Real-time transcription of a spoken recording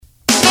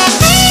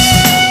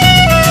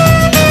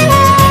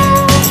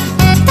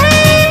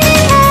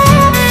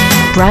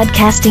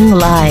Broadcasting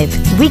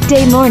live.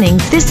 Weekday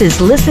mornings, this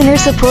is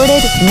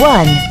listener-supported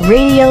One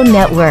Radio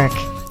Network.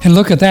 And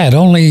look at that,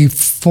 only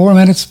 5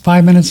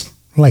 minutes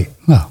late.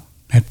 Well,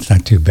 that's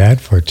not too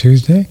bad for a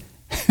Tuesday.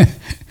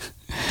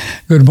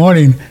 Good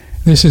morning.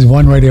 This is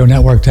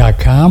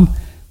OneRadioNetwork.com.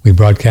 We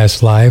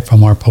broadcast live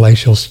from our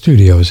palatial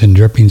studios in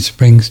Dripping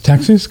Springs,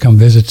 Texas. Come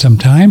visit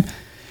sometime.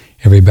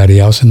 Everybody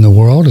else in the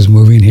world is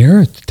moving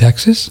here to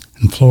Texas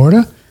and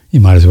Florida.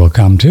 You might as well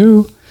come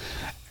too.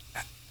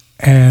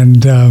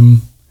 And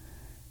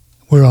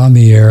we're on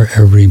the air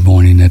every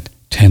morning at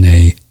 10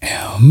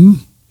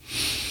 a.m.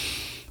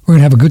 We're going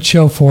to have a good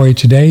show for you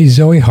today.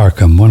 Zoe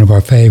Harcombe, one of our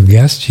fave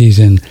guests. She's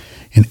in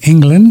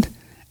England,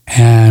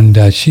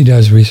 and she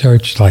does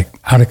research, like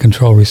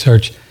out-of-control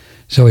research,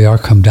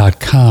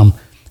 ZoeHarcombe.com.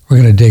 We're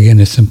going to dig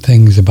into some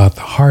things about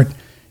the heart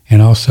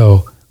and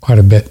also quite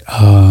a bit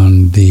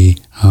on the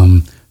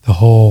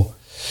whole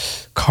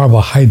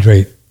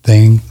carbohydrate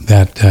thing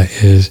that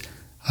is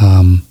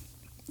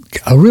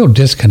a real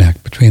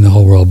disconnect between the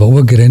whole world. But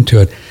we'll get into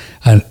it.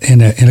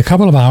 In a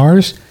couple of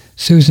hours,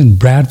 Susan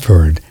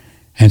Bradford.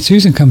 And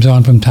Susan comes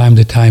on from time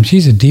to time.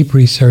 She's a deep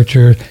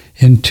researcher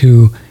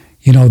into,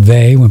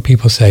 when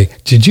people say,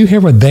 did you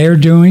hear what they're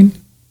doing?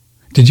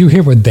 Did you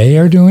hear what they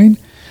are doing?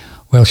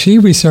 Well, she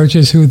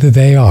researches who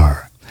they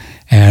are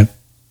and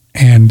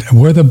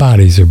where the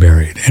bodies are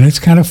buried. And it's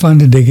kind of fun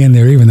to dig in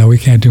there, even though we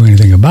can't do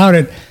anything about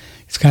it.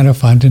 It's kind of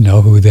fun to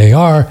know who they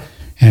are.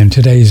 And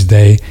today's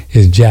they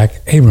is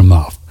Jack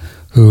Abramoff,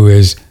 who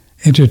is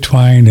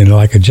intertwined in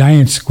like a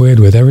giant squid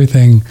with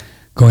everything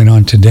going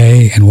on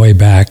today and way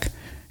back,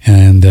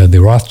 and the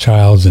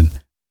Rothschilds and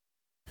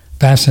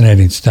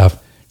fascinating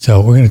stuff. So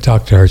we're going to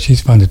talk to her.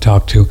 She's fun to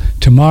talk to.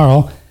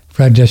 Tomorrow,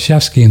 Fred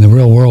Jashevsky in The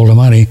Real World of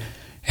Money.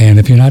 And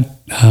if you're not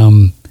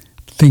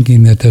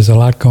thinking that there's a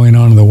lot going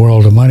on in the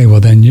world of money,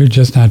 well, then you're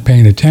just not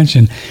paying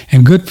attention.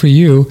 And good for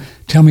you.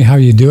 Tell me how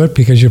you do it,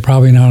 because you're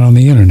probably not on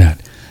the internet.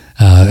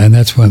 And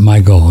that's what my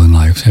goal in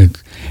life.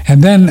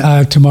 And then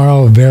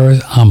tomorrow, Vera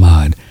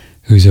Ahmad,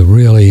 who's a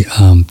really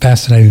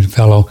fascinating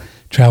fellow,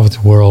 travels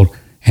the world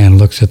and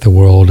looks at the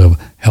world of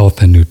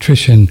health and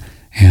nutrition,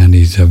 and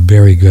he's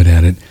very good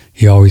at it.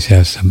 He always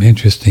has some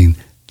interesting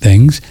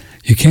things.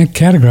 You can't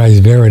categorize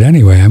Vera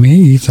anyway. I mean,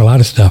 he eats a lot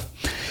of stuff.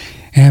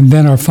 And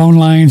then our phone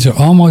lines are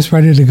almost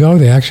ready to go.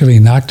 They actually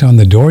knocked on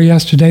the door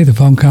yesterday, the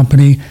phone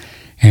company,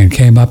 and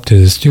came up to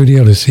the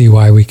studio to see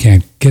why we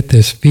can't get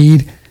this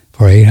feed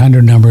for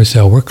 800 number.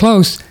 So we're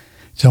close.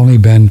 It's only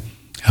been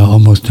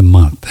almost a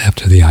month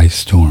after the ice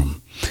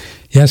storm.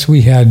 Yes,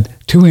 we had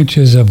 2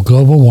 inches of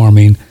global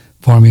warming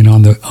forming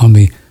on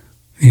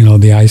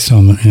the ice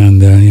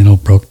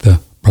and broke the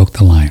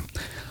line.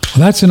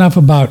 Well, that's enough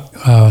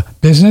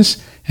about business.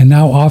 And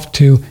now off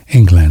to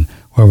England,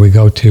 where we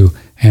go to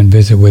and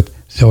visit with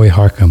Zoe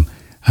Harcombe.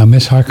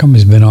 Miss Harcombe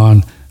has been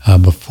on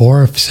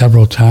before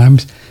several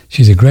times.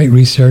 She's a great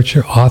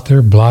researcher,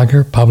 author,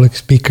 blogger, public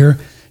speaker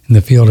in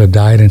the field of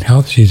diet and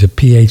health. She's a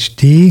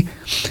PhD,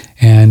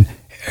 and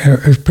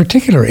her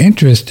particular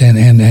interest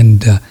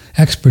and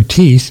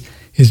expertise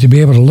is to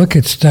be able to look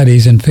at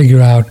studies and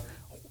figure out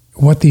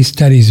what these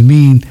studies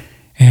mean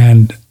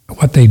and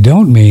what they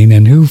don't mean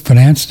and who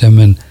financed them.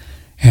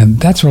 And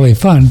that's really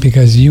fun,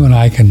 because you and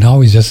I can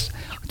always just...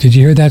 Did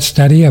you hear that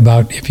study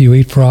about if you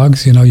eat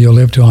frogs, you'll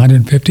live to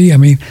 150? I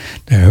mean,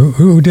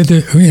 who did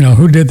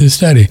the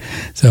study?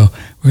 So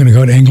we're going to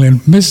go to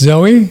England. Miss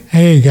Zoe,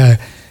 hey,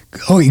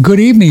 good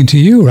evening to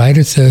you, right?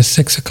 It's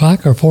 6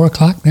 o'clock or 4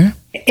 o'clock there?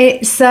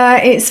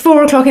 It's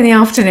 4 o'clock in the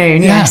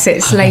afternoon. Yeah. Yes,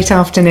 it's late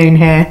afternoon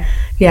here.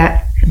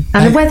 Yeah.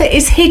 And the weather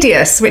is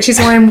hideous, which is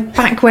why I'm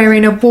back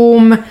wearing a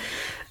warm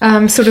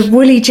sort of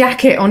woolly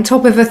jacket on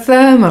top of a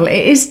thermal.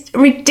 It is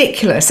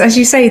ridiculous. As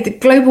you say, the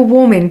global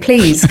warming,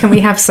 please, can we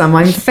have some?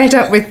 I'm fed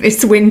up with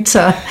this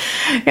winter.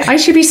 I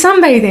should be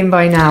sunbathing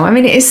by now. I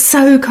mean, it is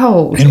so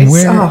cold. And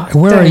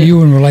where are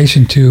you in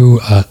relation to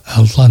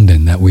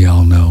London that we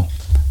all know?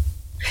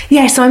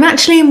 Yes, I'm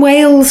actually in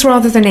Wales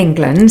rather than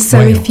England. So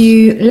Wales. If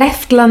you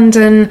left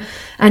London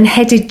and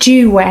headed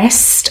due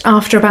west,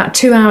 after about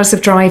 2 hours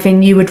of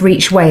driving, you would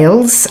reach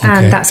Wales,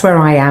 and that's where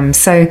I am.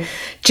 So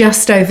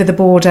just over the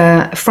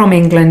border from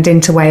England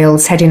into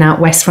Wales, heading out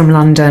west from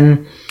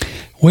London.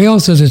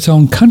 Wales is its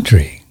own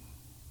country.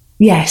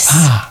 Yes.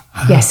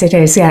 Yes, it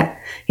is, yeah.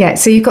 Yeah,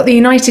 so you've got the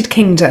United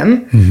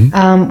Kingdom,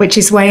 which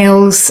is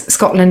Wales,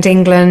 Scotland,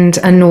 England,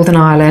 and Northern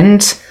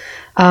Ireland.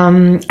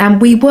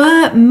 And we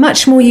were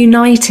much more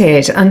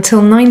united until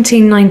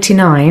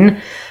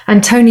 1999.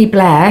 And Tony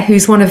Blair,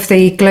 who's one of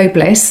the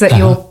globalists that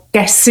your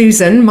guest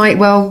Susan might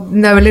well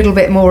know a little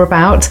bit more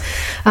about,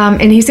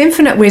 in his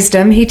infinite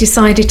wisdom, he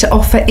decided to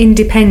offer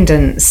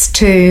independence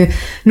to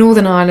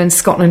Northern Ireland,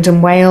 Scotland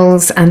and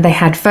Wales, and they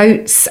had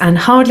votes and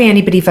hardly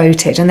anybody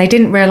voted. And they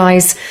didn't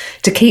realise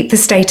to keep the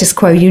status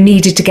quo, you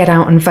needed to get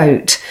out and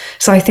vote.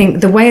 So I think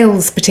the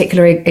Wales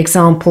particular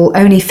example,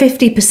 only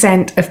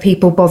 50% of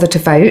people bothered to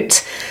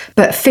vote,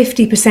 but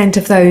 50%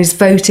 of those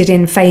voted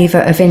in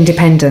favour of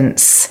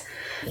independence.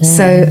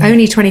 So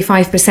only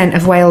 25%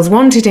 of Wales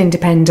wanted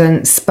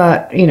independence,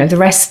 but, the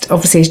rest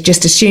obviously is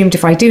just assumed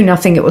if I do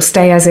nothing, it will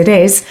stay as it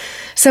is.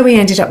 So we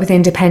ended up with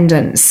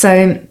independence.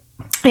 So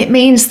it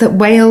means that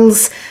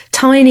Wales,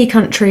 tiny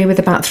country with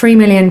about 3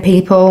 million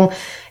people,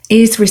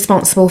 is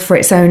responsible for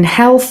its own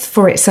health,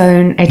 for its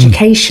own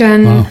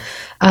education.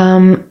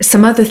 Wow.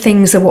 Some other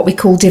things are what we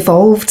call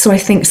devolved. So I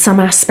think some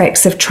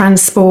aspects of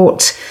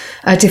transport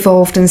are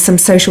devolved and some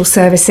social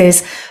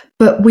services.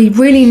 But we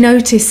really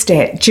noticed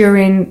it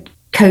during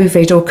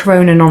COVID, or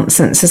corona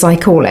nonsense, as I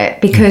call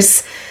it,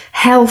 because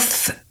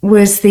health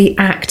was the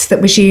act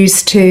that was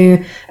used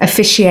to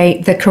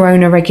officiate the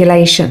corona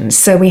regulations.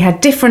 So we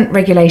had different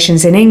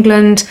regulations in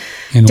England,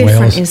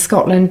 different Wales. In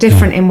Scotland,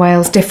 different in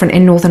Wales, different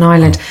in Northern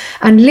Ireland.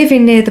 And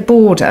living near the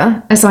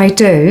border, as I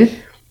do,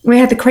 we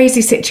had the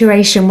crazy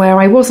situation where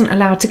I wasn't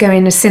allowed to go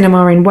in a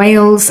cinema in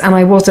Wales and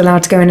I was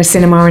allowed to go in a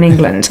cinema in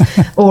England.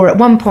 Or at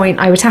one point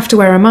I would have to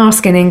wear a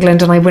mask in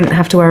England and I wouldn't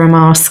have to wear a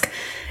mask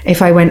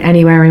if I went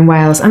anywhere in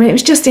Wales. I mean, it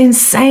was just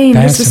insane.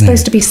 This was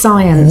supposed to be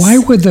science. Why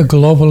would the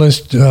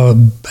globalist,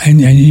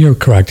 and you're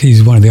correct,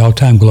 he's one of the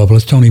all-time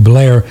globalists, Tony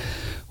Blair,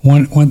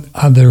 want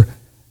other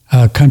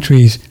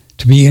countries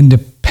to be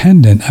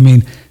independent? I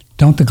mean,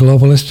 don't the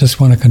globalists just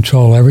want to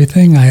control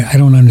everything? I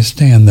don't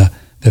understand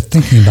the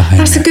thinking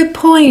behind That's a good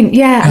point,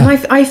 yeah.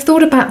 And I've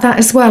thought about that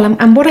as well.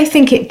 And what I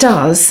think it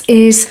does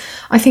is,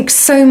 I think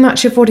so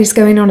much of what is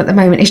going on at the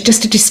moment is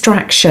just a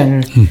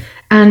distraction.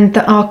 And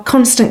that our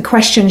constant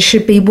question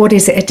should be, what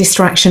is it a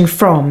distraction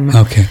from?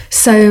 Okay.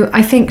 So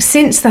I think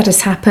since that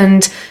has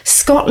happened,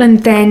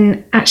 Scotland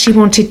then actually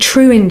wanted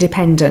true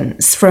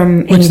independence from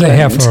England. Which they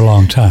have for a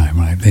long time,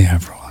 right?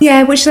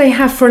 Yeah, which they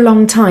have for a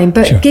long time.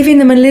 But giving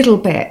them a little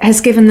bit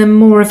has given them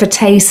more of a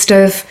taste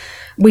of,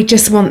 we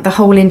just want the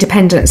whole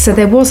independence. So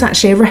there was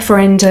actually a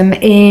referendum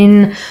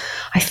in,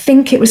 I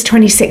think it was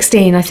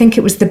 2016. I think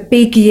it was the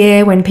big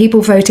year when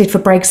people voted for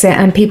Brexit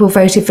and people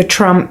voted for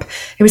Trump.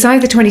 It was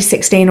either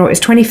 2016 or it was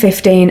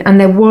 2015. And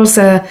there was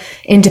a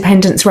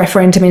independence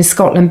referendum in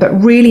Scotland, but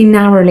really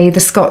narrowly, the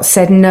Scots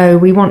said, no,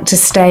 we want to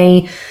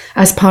stay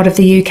as part of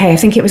the UK. I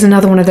think it was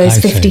another one of those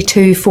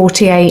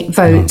 52-48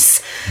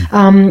 votes.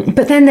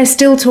 But then they're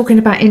still talking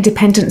about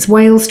independence.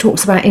 Wales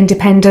talks about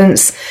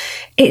independence.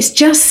 It's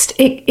just,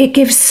 it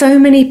gives so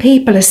many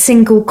people a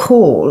single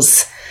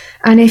cause.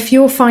 And if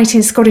you're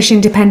fighting Scottish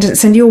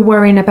independence and you're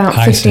worrying about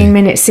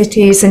 15-minute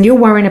cities and you're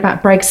worrying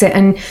about Brexit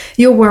and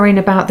you're worrying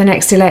about the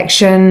next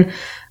election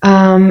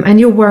and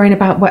you're worrying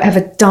about whatever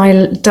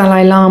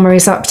Dalai Lama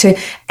is up to,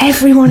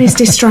 everyone is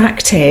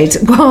distracted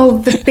while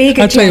the big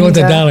agenda... I'll tell you what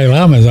the Dalai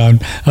Lama's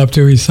up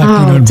to. He's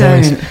sucking on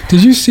boys.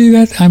 Did you see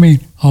that? I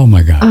mean, oh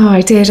my God. Oh, I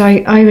did.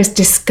 I was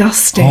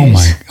disgusted.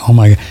 Oh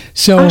my God.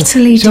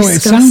 Utterly disgusted.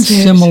 It sounds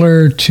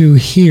similar to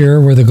here,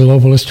 where the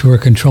globalists who are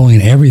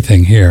controlling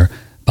everything here,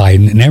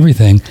 Biden and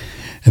everything,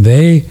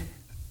 they,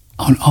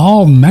 on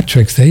all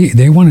metrics,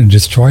 they want to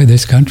destroy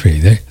this country.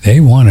 They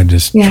want to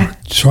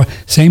destroy.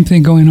 Same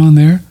thing going on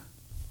there?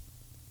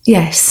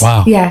 Yes.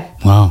 Wow. Yeah.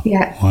 Wow.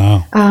 Yeah.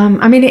 Wow.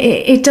 I mean,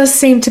 it does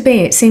seem to be.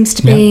 It seems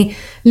to be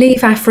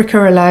leave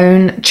Africa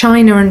alone.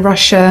 China and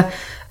Russia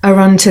are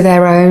onto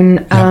their own.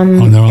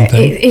 On their own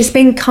thing. It's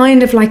been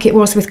kind of like it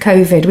was with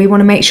COVID. We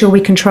want to make sure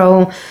we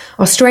control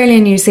Australia,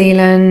 New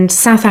Zealand,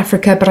 South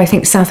Africa, but I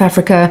think South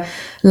Africa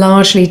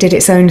largely did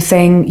its own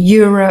thing.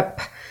 Europe,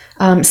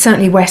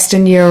 certainly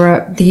Western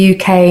Europe, the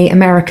UK,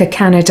 America,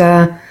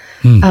 Canada,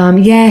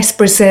 yes,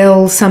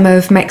 Brazil, some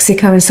of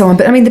Mexico and so on.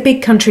 But I mean, the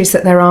big countries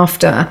that they're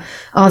after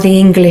are the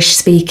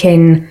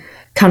English-speaking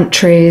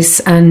countries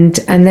and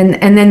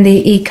then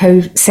the eco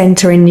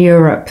centre in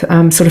Europe,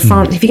 sort of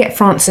France. If you get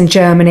France and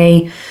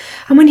Germany,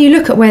 and when you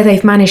look at where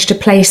they've managed to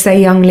place their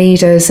young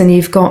leaders, and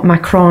you've got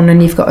Macron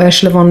and you've got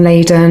Ursula von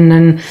Leyen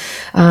and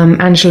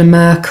Angela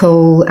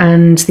Merkel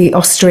and the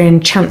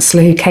Austrian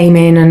Chancellor who came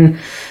in and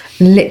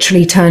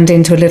literally turned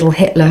into a little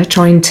Hitler,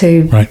 trying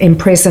to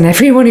imprison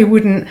everyone who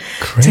wouldn't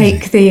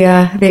take the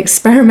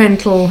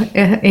experimental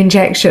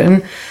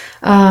injection.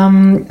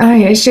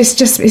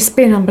 It's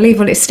been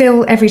unbelievable. It's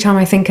still, every time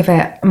I think of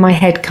it, my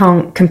head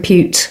can't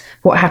compute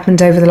what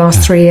happened over the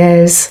last 3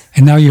 years.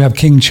 And now you have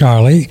King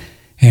Charlie,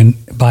 and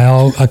by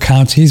all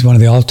accounts, he's one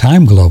of the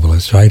all-time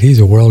globalists, right? He's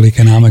a World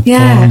Economic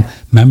Forum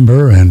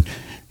member, and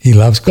he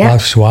loves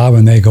Klaus Schwab,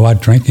 and they go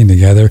out drinking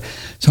together.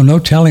 So no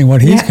telling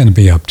what he's going to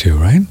be up to,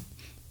 right?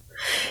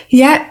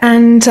 Yeah,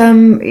 and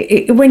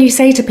when you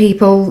say to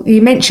people,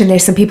 you mention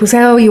this, and people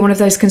say, oh, you're one of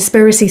those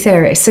conspiracy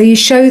theorists. So you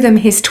show them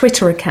his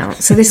Twitter account.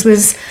 So this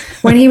was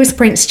when he was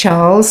Prince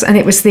Charles, and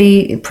it was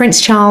the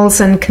Prince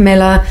Charles and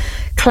Camilla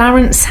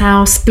Clarence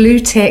House blue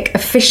tick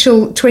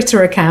official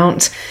Twitter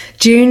account,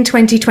 June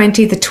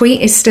 2020. The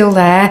tweet is still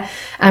there,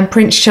 and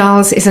Prince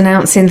Charles is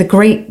announcing the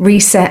Great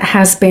Reset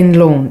has been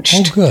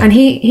launched. Oh, good. And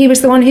he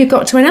was the one who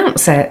got to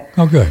announce it.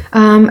 Oh, good.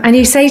 And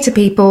you say to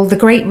people, the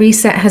Great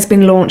Reset has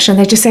been launched, and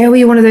they just say, oh,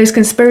 you're one of those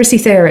conspiracy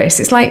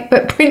theorists. It's like,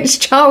 but Prince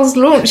Charles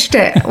launched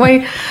it.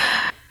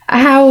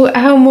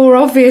 How more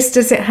obvious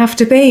does it have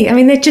to be? I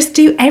mean, they just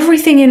do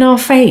everything in our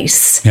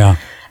face. Yeah.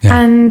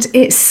 And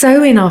it's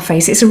so in our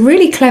face. It's a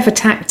really clever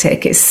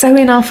tactic. It's so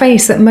in our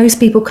face that most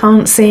people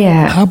can't see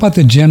it. How about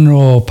the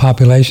general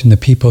population, the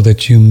people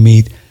that you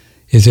meet?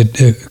 Is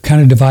it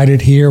kind of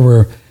divided here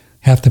where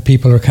half the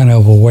people are kind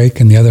of awake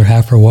and the other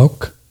half are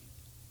woke?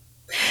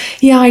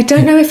 Yeah, I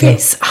don't know if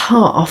it's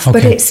half,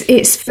 but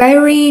it's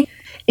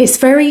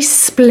very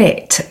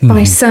split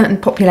by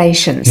certain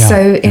populations.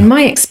 So in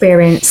my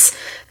experience,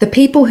 the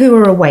people who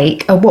are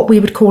awake are what we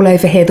would call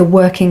over here the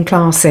working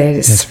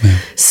classes. Yes, ma'am.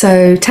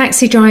 So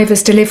taxi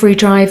drivers, delivery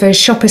drivers,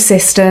 shop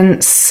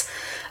assistants,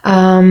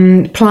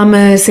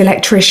 plumbers,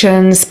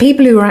 electricians,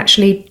 people who are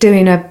actually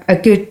doing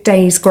a good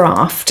day's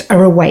graft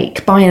are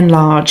awake by and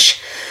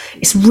large.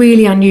 It's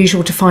really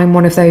unusual to find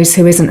one of those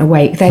who isn't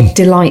awake. They're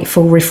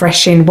delightful,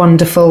 refreshing,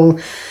 wonderful.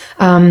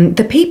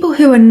 The people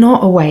who are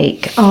not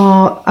awake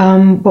are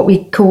what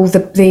we call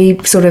the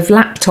sort of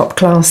laptop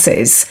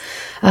classes.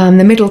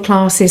 The middle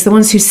classes, the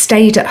ones who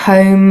stayed at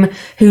home,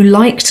 who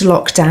liked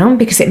lockdown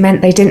because it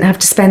meant they didn't have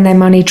to spend their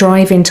money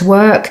driving to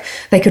work.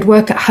 They could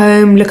work at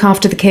home, look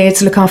after the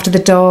kids, look after the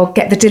dog,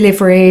 get the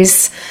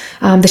deliveries.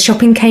 The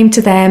shopping came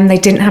to them. They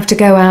didn't have to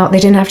go out.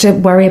 They didn't have to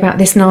worry about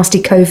this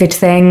nasty COVID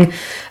thing.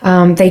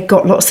 They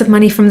got lots of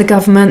money from the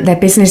government. Their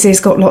businesses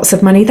got lots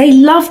of money. They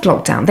loved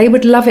lockdown. They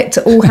would love it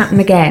to all happen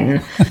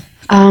again.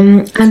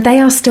 And they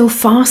are still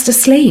fast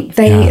asleep.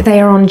 They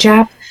are on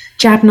jab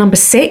number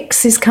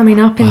 6 is coming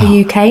up in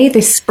the UK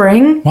this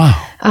spring. Wow.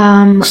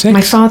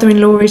 My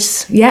father-in-law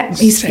is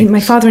my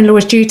father-in-law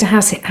is due to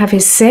have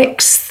his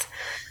 6th.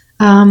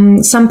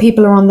 Some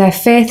people are on their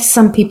 5th.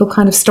 Some people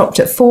kind of stopped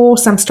at 4.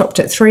 Some stopped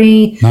at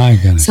 3. My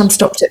goodness. Some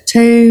stopped at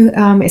 2.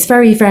 It's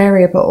very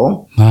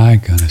variable. My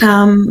goodness.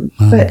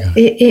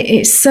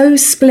 It's so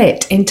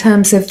split in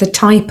terms of the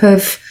type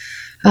of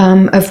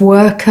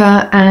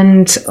worker,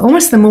 and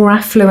almost the more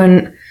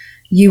affluent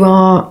you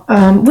are,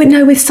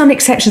 with some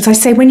exceptions. I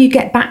say when you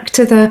get back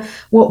to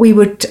what we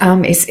would,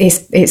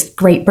 it's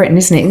Great Britain,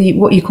 isn't it?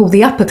 What you call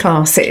the upper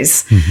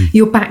classes,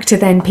 you're back to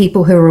then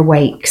people who are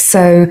awake.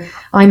 So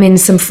I'm in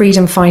some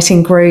freedom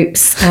fighting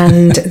groups,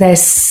 and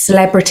there's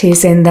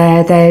celebrities in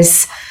there.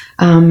 There's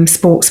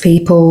sports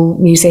people,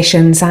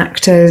 musicians,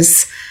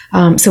 actors.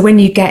 So when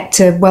you get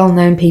to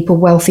well-known people,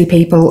 wealthy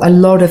people, a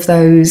lot of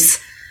those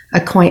are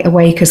quite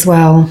awake as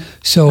well.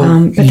 So,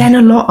 but then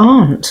a lot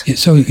aren't.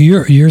 So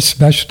your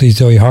specialty,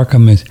 Zoe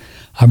Harcombe, is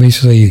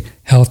obviously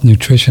health,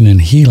 nutrition,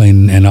 and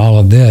healing, and all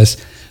of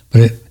this.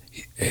 But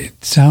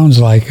it sounds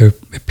like, or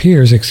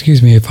appears,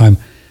 excuse me if I'm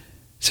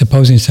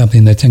supposing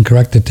something that's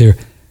incorrect, that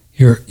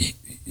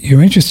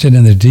you're interested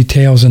in the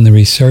details and the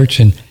research,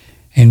 and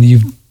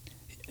you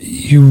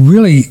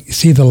really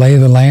see the lay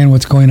of the land,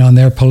 what's going on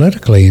there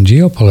politically and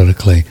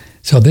geopolitically.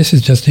 So this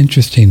is just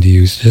interesting to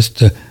you, just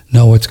to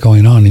know what's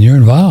going on, and you're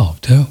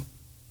involved too.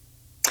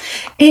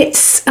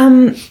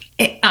 I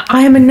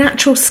am a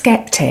natural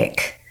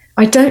skeptic.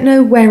 I don't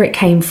know where it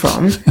came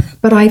from,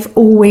 but I've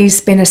always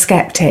been a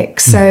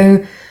skeptic.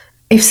 So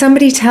if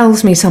somebody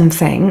tells me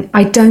something,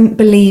 I don't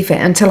believe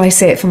it until I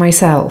see it for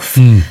myself,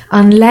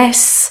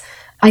 unless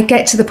I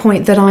get to the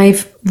point that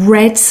I've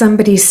read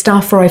somebody's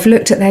stuff or I've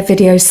looked at their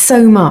videos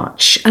so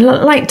much, and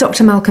like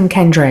Dr. Malcolm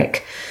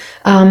Kendrick.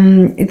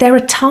 There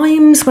are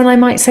times when I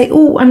might say,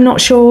 I'm not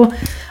sure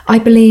I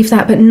believe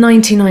that, but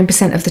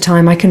 99% of the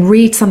time I can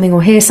read something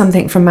or hear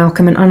something from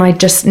Malcolm and I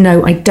just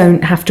know I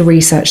don't have to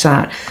research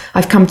that.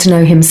 I've come to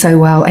know him so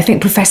well. I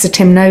think Professor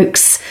Tim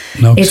Noakes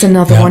is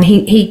another one.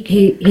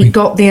 He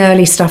got the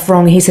early stuff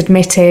wrong. He's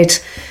admitted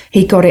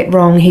he got it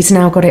wrong. He's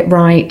now got it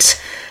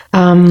right.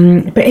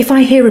 But if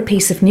I hear a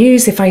piece of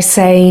news, if I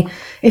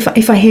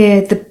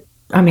hear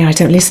I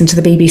don't listen to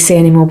the BBC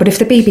anymore, but if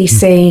the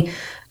BBC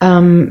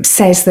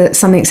says that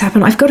something's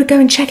happened, I've got to go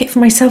and check it for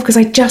myself, because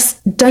I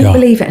just don't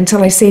believe it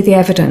until I see the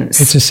evidence.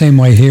 It's the same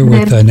way here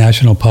with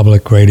National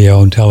Public Radio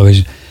and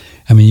Television.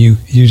 I mean,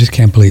 you just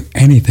can't believe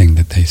anything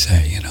that they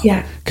say, you know.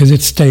 Yeah. Because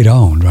it's state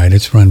owned, right?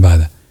 It's run by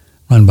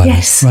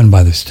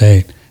the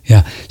state.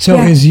 Yeah. So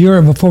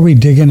before we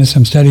dig into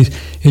some studies,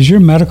 is your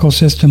medical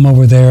system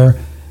over there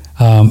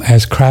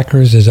as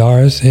crackers as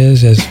ours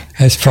is,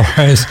 as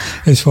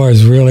far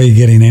as really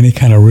getting any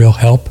kind of real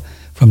help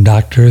from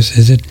doctors?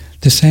 Is it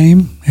the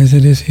same as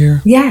it is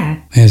here?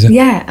 Yeah. Is it?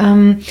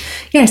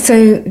 Yeah.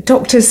 So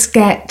doctors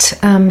get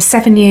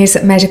 7 years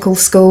at medical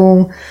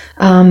school.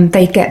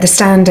 They get the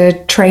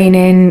standard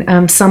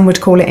training. Some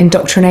would call it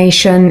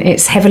indoctrination.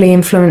 It's heavily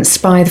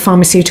influenced by the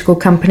pharmaceutical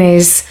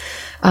companies.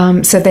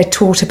 So they're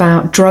taught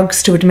about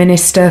drugs to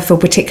administer for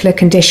particular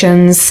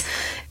conditions.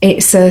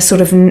 It's a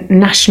sort of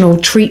national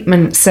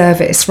treatment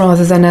service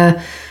rather than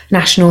a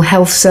national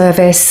health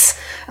service.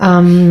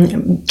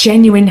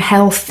 Genuine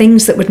health,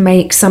 things that would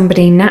make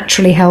somebody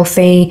naturally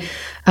healthy,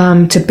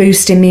 to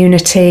boost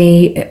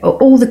immunity,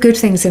 all the good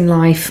things in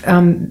life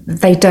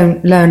they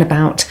don't learn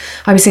about.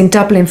 I was in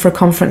Dublin for a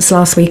conference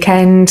last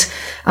weekend,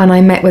 and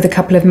I met with a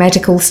couple of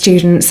medical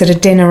students at a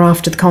dinner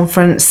after the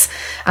conference,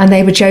 and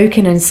they were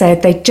joking and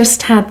said they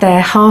just had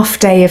their half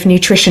day of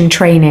nutrition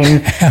training,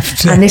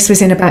 and this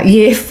was in about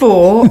year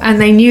 4,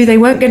 and they knew they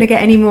weren't going to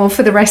get any more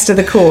for the rest of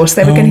the course.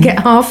 They were going to get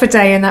half a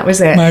day, and that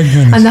was it.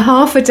 And the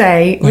half a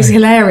day was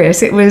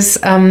hilarious. It was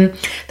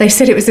they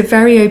said it was a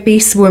very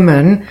obese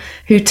woman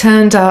who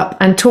turned up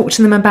and talked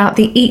to them about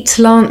the Eat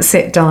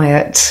Lancet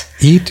diet.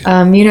 Eat?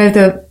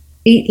 The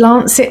Eat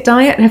Lancet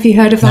diet. Have you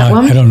heard of that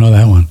one? I don't know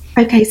that one.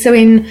 Okay, so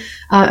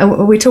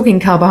we're talking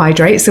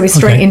carbohydrates, so we're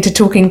straight into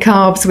talking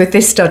carbs with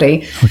this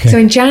study. Okay. So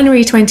in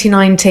January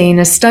 2019,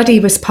 a study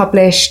was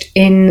published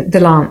in The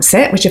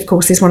Lancet, which of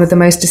course is one of the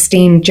most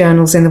esteemed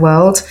journals in the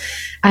world,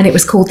 and it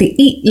was called the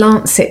Eat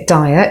Lancet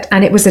diet,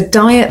 and it was a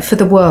diet for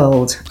the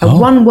world, a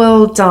one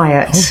world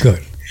diet. Oh,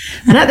 good.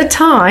 And at the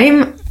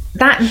time,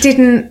 that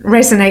didn't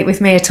resonate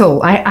with me at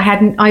all.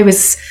 I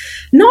was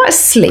not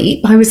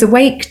asleep. I was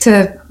awake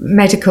to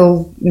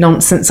medical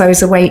nonsense. I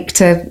was awake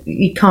to,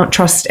 you can't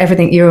trust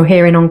everything you're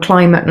hearing on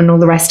climate and all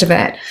the rest of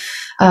it.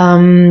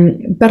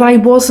 But I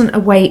wasn't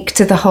awake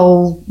to the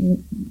whole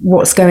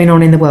what's going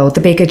on in the world,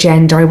 the big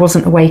agenda. I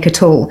wasn't awake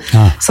at all.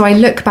 So I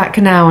look back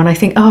now and I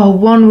think,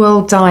 one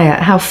world diet,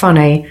 how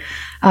funny.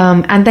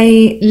 And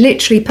they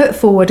literally put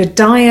forward a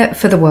diet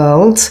for the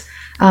world.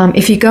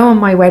 If you go on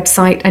my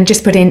website and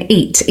just put in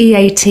EAT,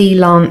 E-A-T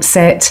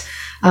Lancet,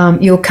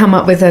 you'll come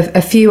up with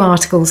a few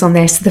articles on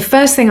this. The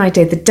first thing I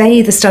did, the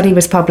day the study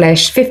was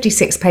published,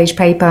 56-page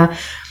paper,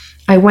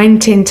 I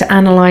went in to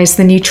analyse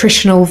the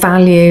nutritional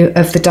value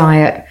of the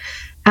diet.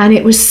 And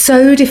it was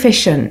so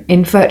deficient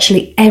in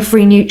virtually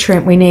every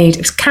nutrient we need.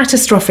 It was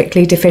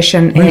catastrophically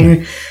deficient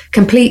in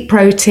complete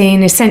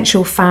protein,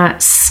 essential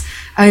fats,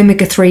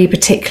 omega-3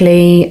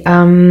 particularly,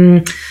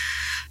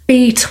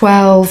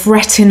 B12,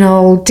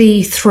 retinol,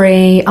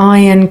 D3,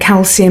 iron,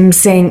 calcium,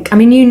 zinc. I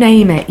mean, you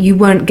name it, you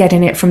weren't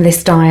getting it from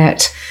this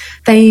diet.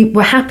 They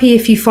were happy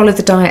if you followed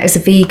the diet as a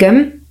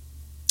vegan.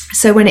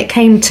 So when it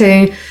came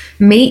to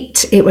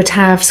meat, it would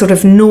have sort of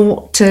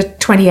 0 to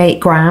 28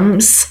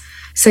 grams.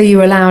 So you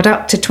were allowed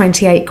up to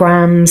 28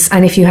 grams.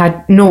 And if you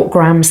had 0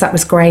 grams, that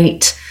was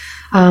great.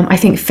 I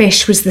think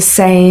fish was the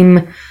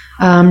same.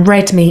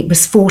 Red meat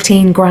was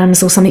 14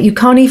 grams or something. You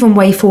can't even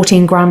weigh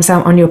 14 grams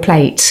out on your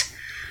plate.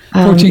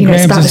 14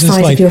 grams is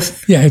just like,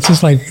 it's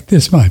just like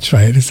this much,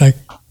 right?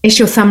 It's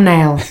your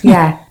thumbnail,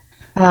 yeah.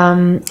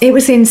 It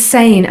was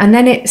insane. And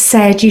then it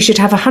said you should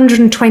have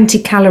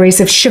 120 calories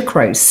of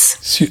sucrose.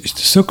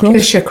 Sucrose?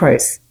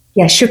 Sucrose.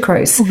 Yeah,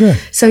 sucrose. Oh, good.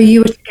 So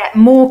you would get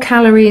more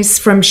calories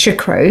from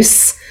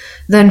sucrose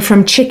than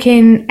from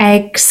chicken,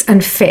 eggs,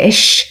 and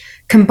fish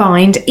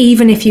combined,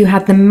 even if you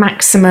had the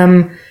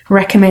maximum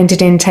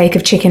recommended intake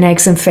of chicken,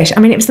 eggs, and fish. I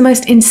mean, it was the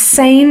most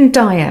insane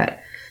diet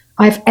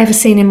I've ever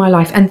seen in my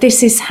life. And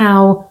this is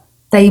how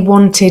they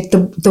wanted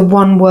the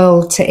one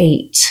world to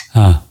eat.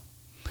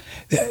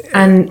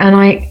 And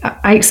I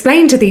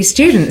explained to these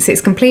students, it's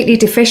completely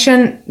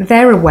deficient.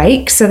 They're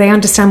awake, so they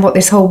understand what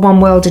this whole one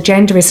world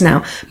agenda is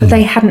now. But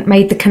they hadn't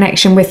made the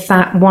connection with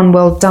that one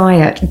world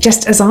diet,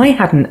 just as I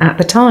hadn't at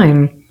the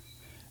time.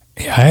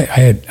 Yeah,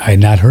 I had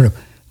not heard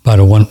about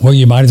a one. Well,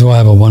 you might as well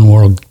have a one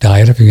world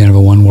diet if you're going to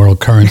have a one world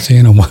currency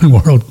and a one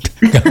world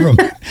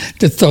government.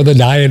 Just throw the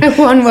diet. A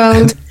one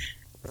world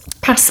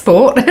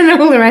passport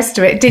and all the rest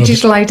of it,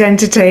 digital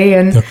identity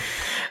and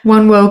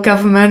one world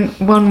government,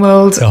 one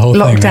world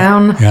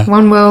lockdown, thing, right?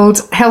 One world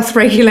health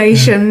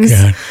regulations.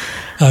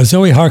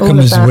 Zoe Harcombe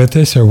is with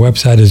us. Her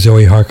website is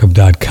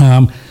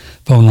zoeharcombe.com.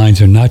 Phone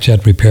lines are not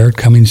yet repaired,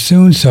 coming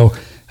soon. So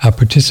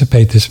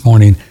participate this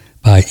morning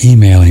by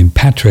emailing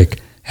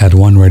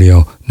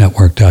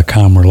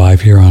patrick@oneradionetwork.com. We're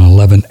live here on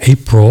 11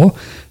 April.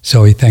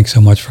 Zoe, thanks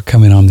so much for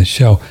coming on the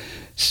show.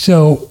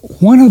 So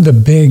one of the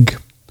big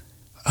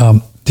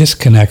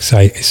disconnects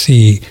I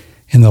see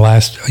in the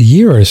last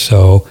year or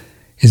so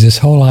is this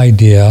whole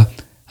idea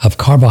of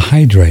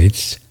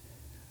carbohydrates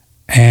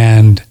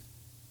and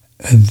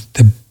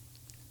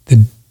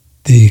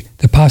the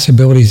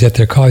possibilities that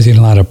they're causing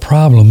a lot of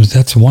problems.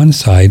 That's one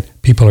side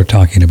people are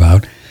talking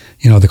about,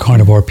 the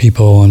carnivore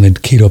people and the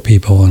keto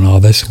people and all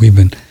this we've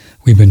been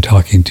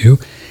talking to.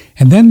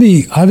 And then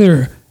the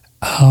other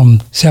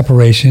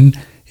separation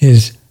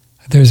is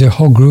there's a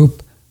whole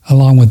group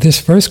along with this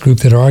first group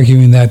that are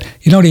arguing that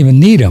you don't even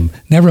need them.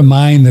 Never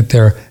mind that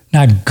they're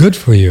not good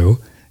for you.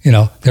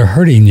 They're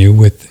hurting you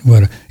with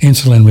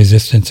insulin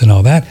resistance and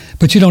all that,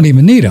 but you don't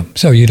even need them.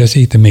 So you just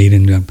eat the meat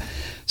and them.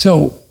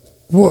 So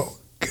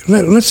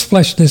let's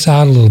flesh this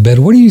out a little bit.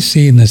 What do you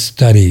see in the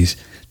studies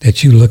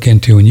that you look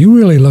into? And you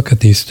really look at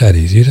these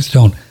studies. You just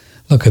don't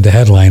look at the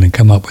headline and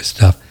come up with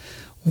stuff.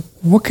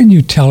 What can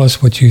you tell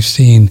us what you've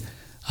seen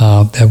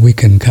that we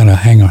can kind of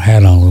hang our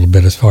hat on a little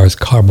bit as far as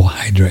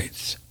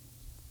carbohydrates?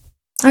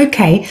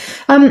 Okay.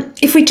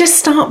 If we just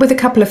start with a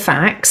couple of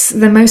facts,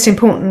 the most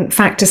important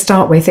fact to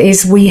start with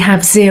is we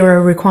have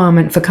zero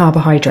requirement for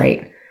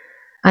carbohydrate.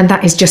 And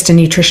that is just a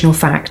nutritional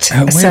fact.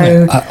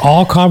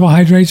 All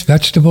carbohydrates,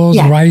 vegetables,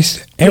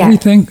 rice,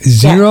 everything,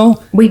 zero?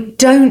 Yeah. We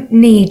don't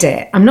need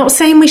it. I'm not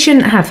saying we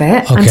shouldn't have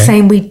it. Okay. I'm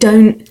saying we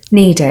don't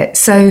need it.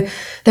 So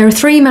there are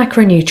 3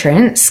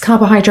 macronutrients: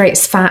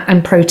 carbohydrates, fat,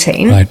 and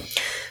protein.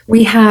 Right.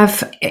 We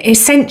have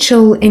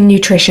essential in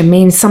nutrition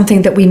means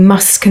something that we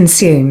must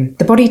consume.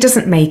 The body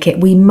doesn't make it.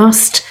 We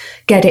must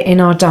get it in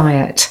our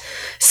diet.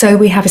 So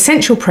we have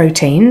essential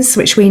proteins,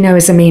 which we know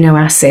as amino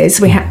acids.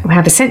 We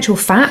have essential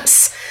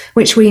fats,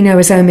 which we know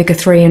as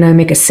omega-3 and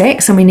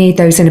omega-6, and we need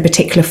those in a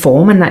particular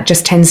form, and that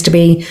just tends to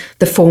be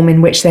the form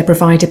in which they're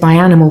provided by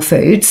animal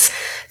foods.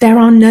 There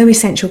are no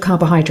essential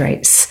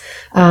carbohydrates,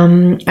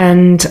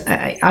 and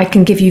I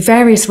can give you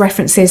various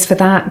references for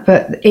that,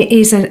 but it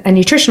is a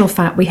nutritional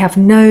fact. We have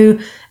no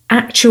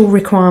actual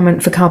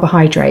requirement for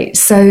carbohydrates.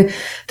 So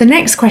the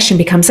next question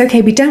becomes,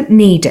 okay, we don't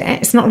need it.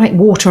 It's not like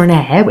water and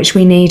air, which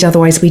we need,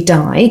 otherwise we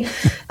die.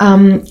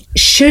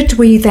 Should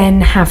we then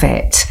have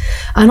it?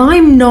 And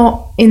I'm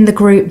not in the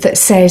group that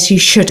says you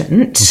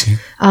shouldn't. Okay.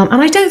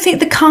 And I don't think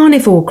the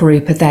carnivore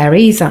group are there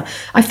either.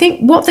 I think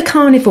what the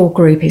carnivore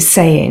group is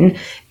saying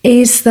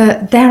is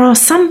that there are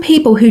some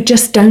people who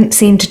just don't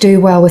seem to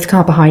do well with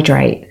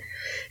carbohydrate.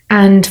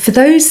 And for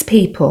those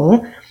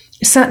people,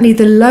 certainly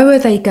the lower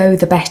they go,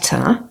 the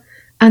better.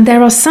 And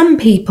there are some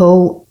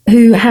people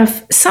who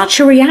have such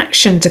a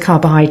reaction to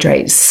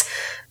carbohydrates.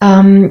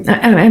 I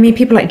mean,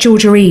 people like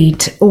Georgia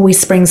Reed always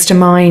springs to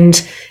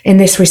mind in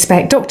this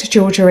respect. Dr.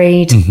 Georgia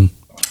Reed,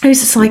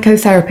 who's a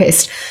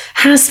psychotherapist,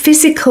 has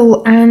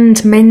physical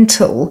and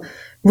mental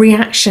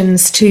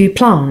reactions to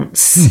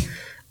plants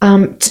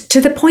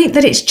to the point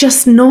that it's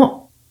just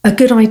not a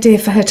good idea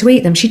for her to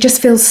eat them. She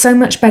just feels so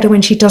much better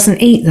when she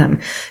doesn't eat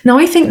them. Now,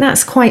 I think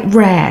that's quite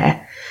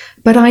rare.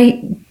 But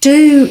I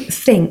do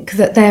think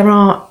that there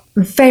are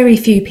very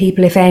few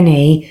people, if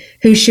any,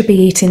 who should be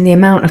eating the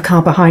amount of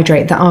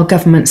carbohydrate that our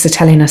governments are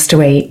telling us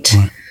to eat.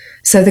 Right.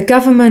 So the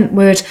government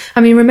would,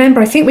 I mean,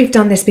 remember, I think we've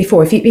done this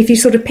before. If you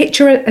sort of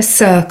picture a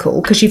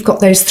circle, because you've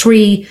got those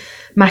 3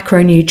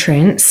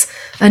 macronutrients,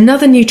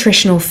 another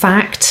nutritional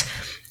fact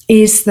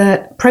is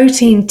that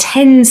protein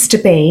tends to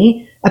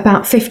be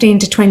about 15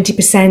 to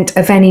 20%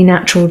 of any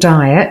natural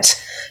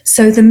diet.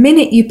 So the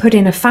minute you put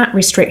in a fat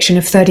restriction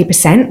of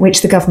 30%,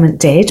 which the government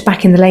did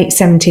back in the late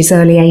 70s,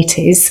 early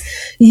 80s,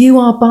 you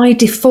are by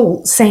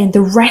default saying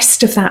the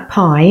rest of that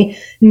pie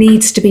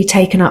needs to be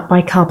taken up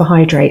by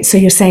carbohydrates. So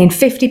you're saying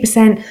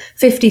 50%,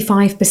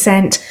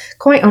 55%.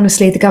 Quite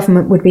honestly, the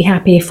government would be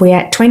happy if we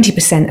ate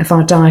 20% of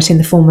our diet in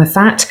the form of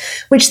fat,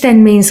 which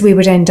then means we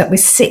would end up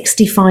with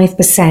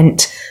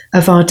 65%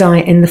 of our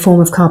diet in the form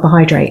of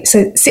carbohydrate.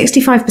 So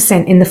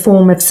 65% in the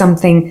form of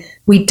something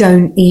we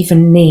don't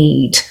even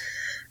need.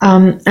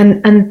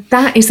 And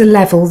that is a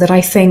level that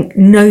I think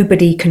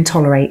nobody can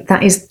tolerate.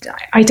 That is,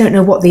 I don't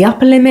know what the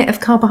upper limit of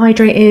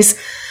carbohydrate is,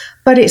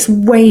 but it's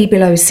way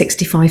below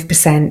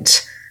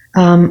 65%.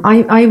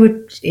 I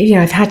would,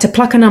 I've had to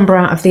pluck a number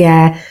out of the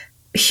air.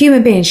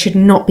 Human beings should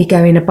not be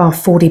going above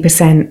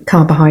 40%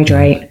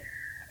 carbohydrate.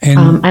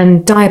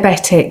 And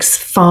diabetics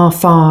far,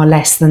 far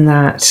less than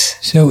that.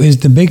 So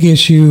is the big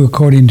issue,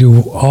 according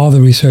to all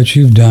the research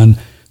you've done,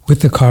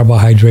 with the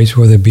carbohydrates,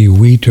 whether it be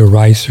wheat or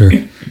rice or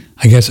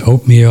I guess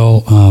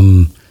oatmeal,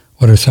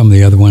 what are some of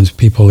the other ones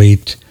people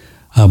eat?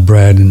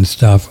 Bread and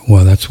stuff.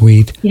 Well, that's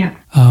wheat. Yeah.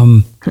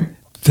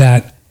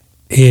 That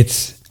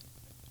it's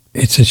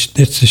a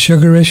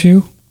sugar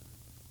issue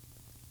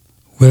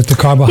with the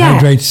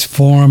carbohydrates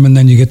form, and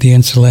then you get the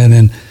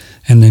insulin,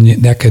 and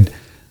then that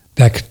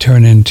could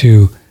turn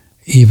into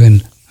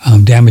even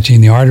damaging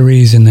the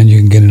arteries, and then you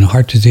can get into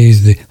heart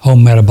disease, the whole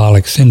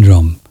metabolic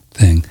syndrome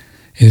thing.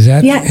 Is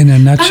that in a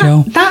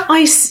nutshell? That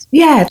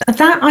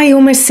I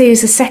almost see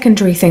as a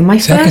secondary thing. My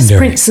first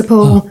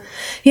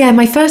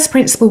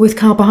principle with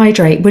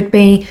carbohydrate would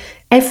be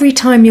every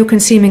time you're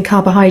consuming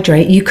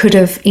carbohydrate, you could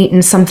have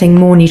eaten something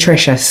more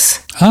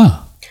nutritious.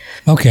 Ah,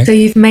 okay. So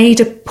you've made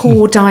a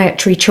poor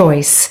dietary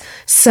choice.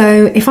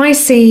 So if I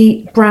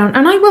see brown,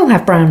 and I will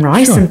have brown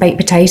rice and baked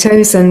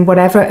potatoes and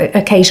whatever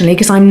occasionally,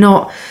 because I'm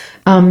not...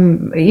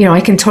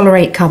 I can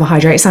tolerate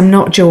carbohydrates. I'm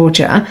not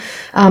Georgia.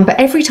 But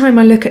every time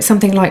I look at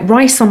something like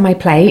rice on my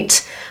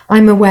plate,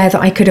 I'm aware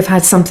that I could have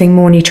had something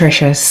more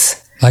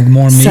nutritious. Like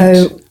more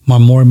meat?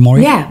 More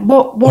yeah.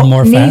 What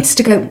more needs fat?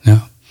 To go?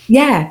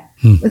 Yeah.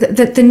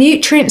 The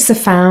nutrients are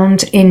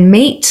found in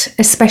meat,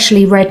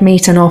 especially red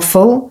meat and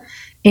offal,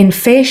 in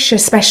fish,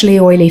 especially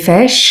oily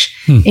fish,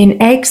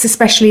 in eggs,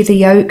 especially the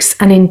yolks,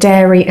 and in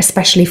dairy,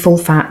 especially full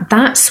fat.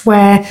 That's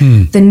where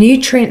the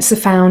nutrients are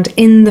found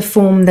in the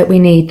form that we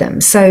need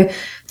them. So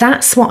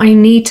that's what I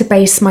need to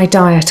base my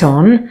diet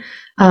on.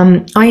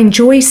 I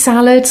enjoy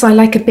salads. I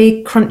like a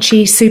big,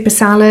 crunchy super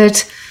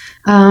salad,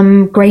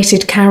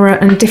 grated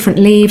carrot and different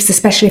leaves,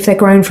 especially if they're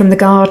grown from the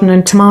garden,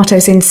 and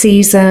tomatoes in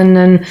season,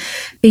 and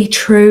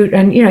beetroot.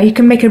 And, you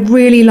can make a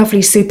really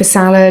lovely super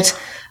salad.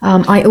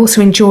 I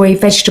also enjoy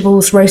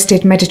vegetables,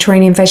 roasted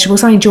Mediterranean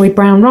vegetables. I enjoy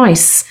brown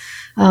rice.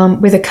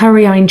 With a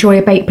curry, I enjoy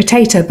a baked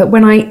potato. But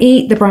when I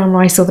eat the brown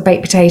rice or the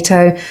baked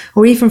potato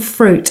or even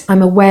fruit,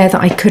 I'm aware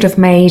that I could have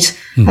made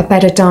a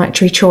better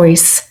dietary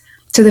choice.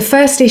 So the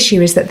first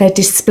issue is that they're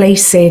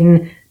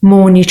displacing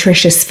more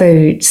nutritious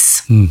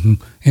foods. Mm-hmm.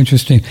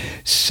 Interesting.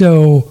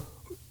 So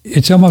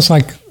it's almost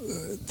like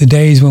the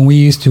days when we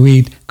used to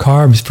eat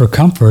carbs for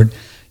comfort.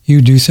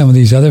 You do some of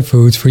these other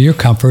foods for your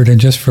comfort and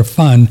just for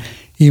fun,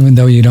 even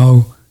though you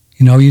don't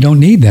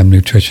need them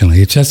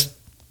nutritionally. It's just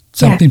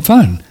something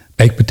fun.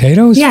 Baked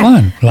potatoes,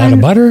 fun. A lot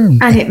of butter.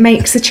 And it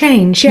makes a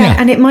change,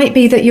 And it might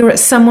be that if you're at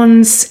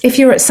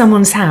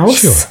someone's house,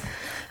 sure.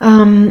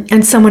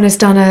 And someone has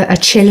done a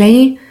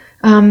chili,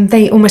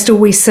 they almost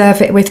always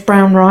serve it with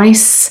brown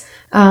rice.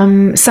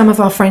 Some of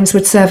our friends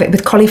would serve it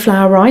with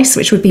cauliflower rice,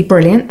 which would be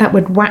brilliant. That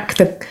would whack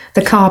the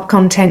carb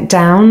content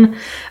down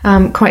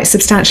quite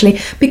substantially.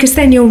 Because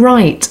then you're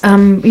right,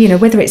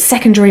 whether it's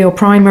secondary or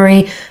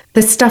primary,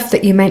 the stuff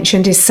that you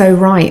mentioned is so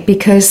right,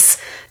 because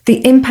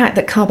the impact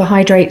that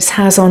carbohydrates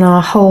has on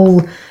our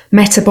whole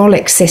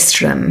metabolic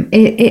system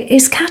it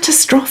is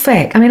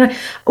catastrophic. I mean, I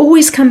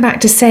always come back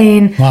to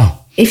saying, wow.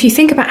 If you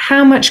think about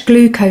how much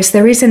glucose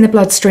there is in the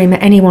bloodstream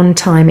at any one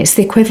time, it's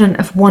the equivalent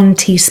of 1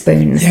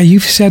 teaspoon. Yeah,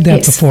 you've said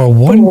that before.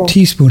 1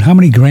 teaspoon. How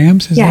many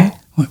grams is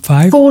that? What,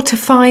 5? 4 to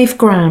 5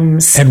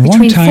 grams. At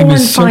one time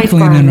is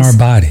circling in our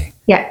body.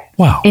 Yeah.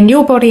 Wow. In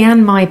your body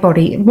and my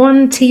body,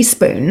 1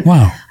 teaspoon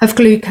of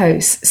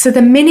glucose. So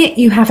the minute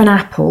you have an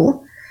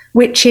apple,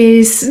 which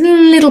is a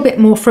little bit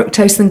more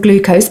fructose than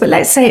glucose, but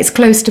let's say it's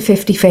close to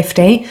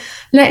 50-50.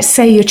 Let's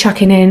say you're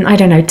chucking in,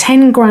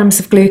 10 grams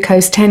of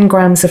glucose, 10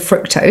 grams of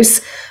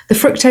fructose. The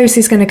fructose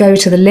is going to go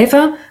to the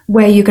liver,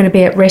 where you're going to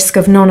be at risk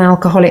of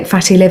non-alcoholic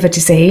fatty liver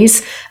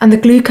disease, and the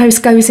glucose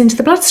goes into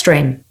the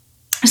bloodstream.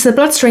 So the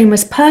bloodstream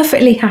was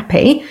perfectly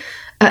happy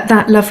at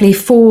that lovely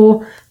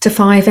 4 to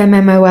 5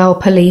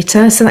 mmol per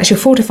litre. So that's your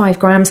 4 to 5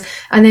 grams.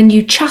 And then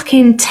you chuck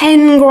in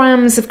 10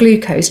 grams of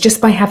glucose just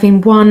by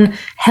having 1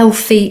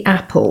 healthy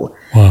apple.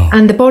 Wow.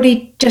 And the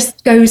body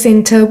just goes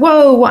into,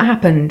 whoa, what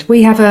happened?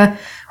 We have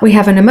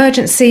an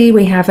emergency.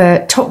 We have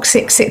a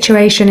toxic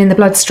situation in the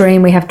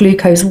bloodstream. We have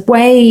glucose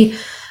way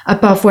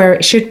above where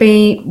it should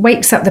be,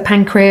 wakes up the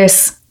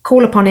pancreas,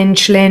 call upon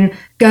insulin,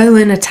 go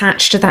and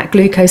attach to that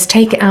glucose,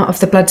 take it out of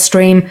the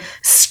bloodstream,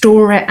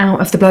 store it out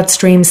of the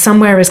bloodstream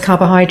somewhere as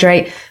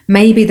carbohydrate.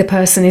 Maybe the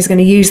person is going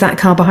to use that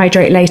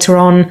carbohydrate later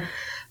on.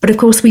 But of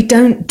course, we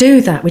don't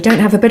do that. We don't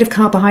have a bit of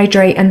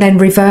carbohydrate and then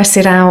reverse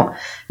it out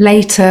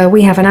later.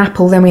 We have an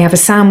apple, then we have a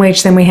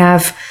sandwich, then we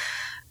have...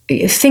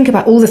 Think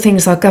about all the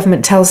things our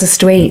government tells us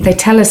to eat. They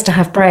tell us to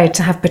have bread,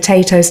 to have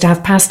potatoes, to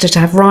have pasta, to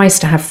have rice,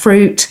 to have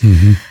fruit.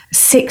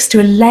 6 to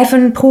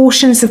 11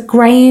 portions of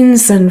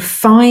grains and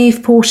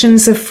 5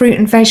 portions of fruit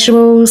and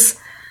vegetables.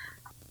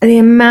 The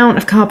amount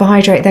of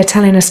carbohydrate they're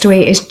telling us to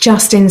eat is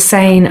just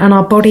insane, and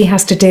our body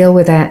has to deal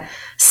with it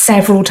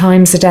several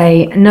times a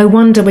day. No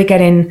wonder we're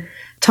getting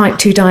type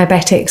 2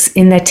 diabetics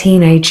in their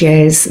teenage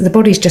years. The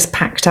body's just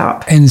packed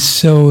up. And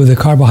so the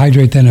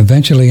carbohydrate then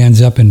eventually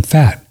ends up in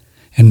fat.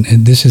 And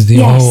this is the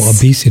whole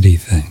obesity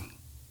thing.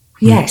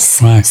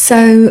 Yes. Right.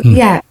 So,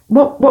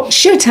 what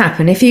should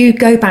happen if you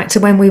go back to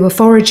when we were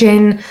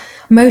foraging?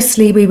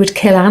 Mostly we would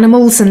kill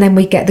animals and then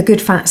we get the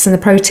good fats and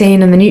the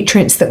protein and the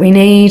nutrients that we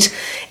need.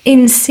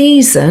 In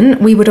season,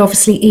 we would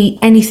obviously eat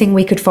anything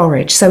we could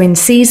forage. So in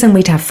season,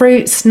 we'd have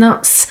fruits,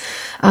 nuts,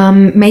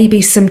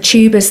 maybe some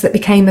tubers that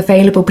became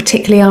available,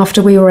 particularly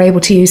after we were able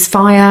to use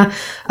fire.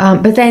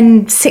 But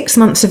then 6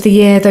 months of the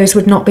year, those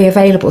would not be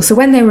available. So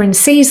when they were in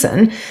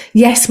season,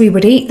 yes, we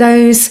would eat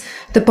those.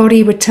 The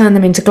body would turn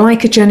them into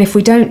glycogen. If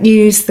we don't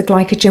use the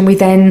glycogen, we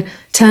then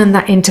turn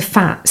that into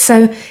fat.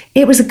 So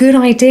it was a good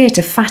idea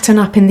to fatten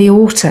up in the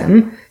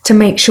autumn to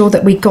make sure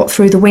that we got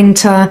through the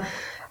winter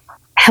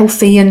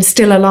healthy and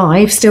still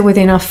alive, still with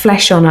enough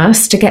flesh on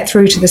us to get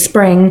through to the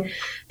spring.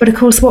 But of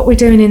course, what we're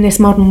doing in this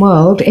modern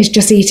world is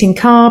just eating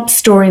carbs,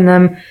 storing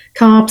them,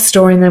 carbs,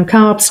 storing them,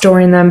 carbs,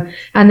 storing them.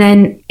 And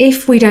then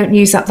if we don't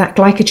use up that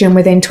glycogen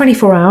within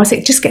 24 hours,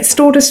 it just gets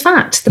stored as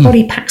fat. The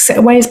body packs it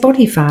away as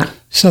body fat.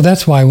 So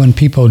that's why when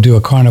people do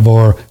a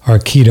carnivore or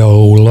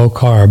keto, low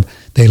carb,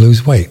 they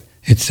lose weight.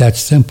 It's that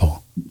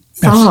simple.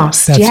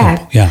 Fast, that's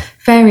simple. Yeah.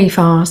 Very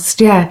fast,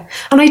 yeah.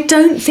 And I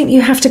don't think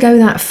you have to go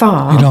that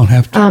far. You don't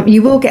have to.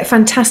 You will get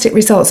fantastic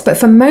results. But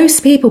for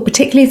most people,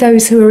 particularly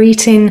those who are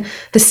eating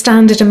the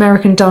standard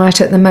American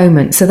diet at the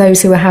moment, so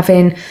those who are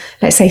having,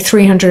 let's say,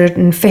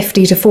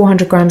 350 to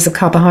 400 grams of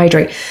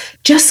carbohydrate,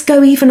 just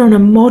go even on a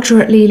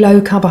moderately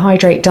low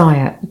carbohydrate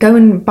diet. Go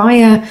and buy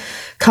a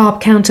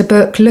carb counter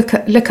book,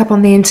 look up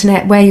on the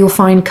internet where you'll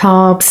find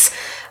carbs,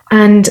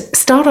 and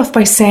start off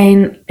by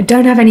saying,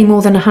 don't have any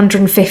more than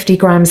 150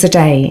 grams a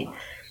day.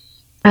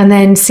 And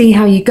then see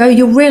how you go.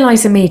 You'll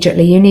realize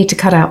immediately you need to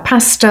cut out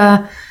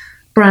pasta,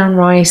 brown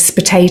rice,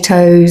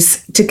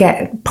 potatoes to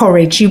get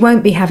porridge, you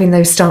won't be having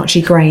those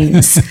starchy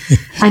grains.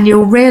 And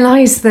you'll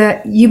realise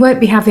that you won't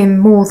be having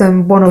more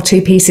than 1 or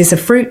 2 pieces of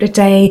fruit a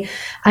day.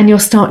 And you'll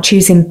start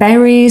choosing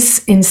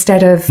berries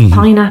instead of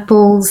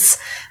pineapples.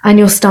 And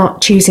you'll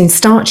start choosing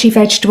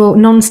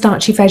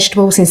non-starchy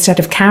vegetables instead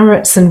of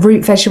carrots and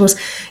root vegetables.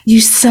 You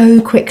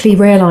so quickly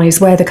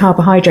realise where the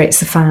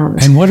carbohydrates are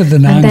found. And what are the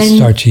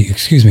non-starchy,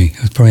 excuse me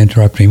for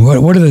interrupting,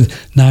 what are the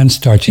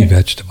non-starchy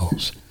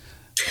vegetables?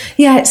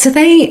 Yeah, so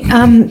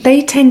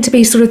they tend to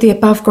be sort of the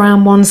above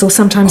ground ones, or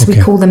sometimes we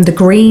call them the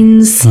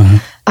greens.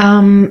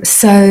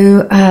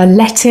 So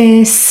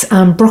lettuce,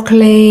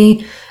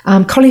 broccoli,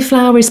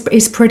 cauliflower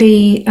is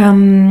pretty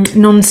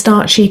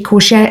non-starchy,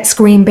 courgettes,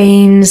 green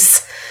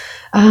beans.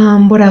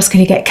 What else can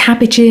you get?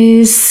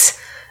 Cabbages,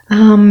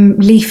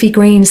 leafy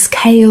greens,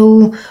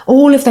 kale,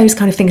 all of those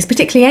kind of things,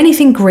 particularly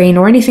anything green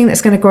or anything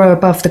that's going to grow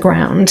above the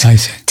ground,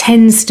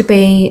 tends to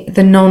be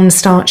the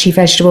non-starchy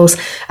vegetables.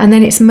 And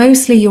then it's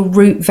mostly your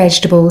root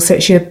vegetables. So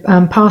it's your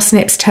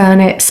parsnips,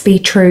 turnips,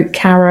 beetroot,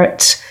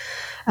 carrot,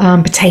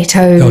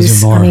 potatoes.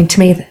 Those are more to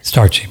me,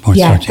 starchy.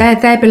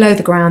 They're below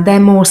the ground. They're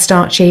more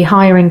starchy,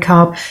 higher in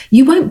carb.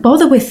 You won't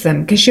bother with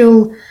them because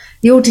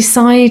you'll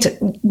decide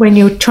when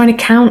you're trying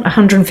to count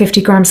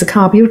 150 grams of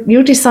carb,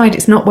 you'll decide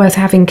it's not worth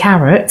having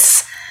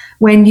carrots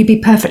when you'd be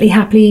perfectly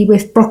happy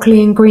with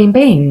broccoli and green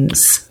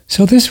beans.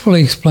 So this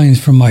really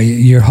explains from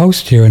your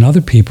host here and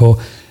other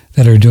people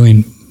that are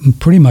doing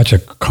pretty much a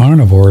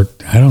carnivore.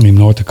 I don't even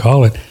know what to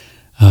call it.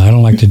 I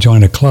don't like to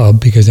join a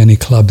club because any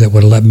club that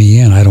would let me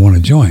in, I don't want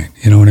to join.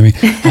 You know what I mean?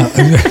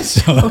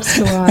 So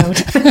wild.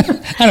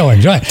 I don't want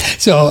to join.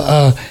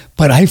 So,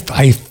 but I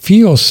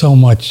feel so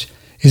much.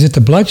 Is it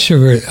the blood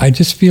sugar? I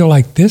just feel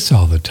like this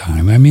all the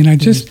time. I mean,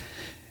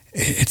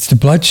 it's the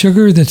blood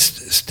sugar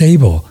that's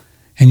stable,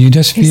 and you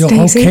just feel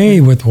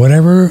okay with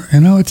whatever,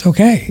 it's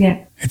okay.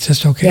 Yeah. It's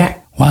just okay.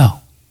 Yeah.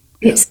 Wow.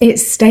 It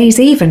stays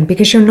even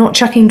because you're not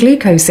chucking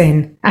glucose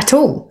in at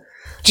all.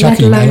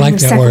 Chucking, I like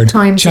that word,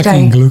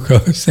 chucking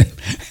glucose in.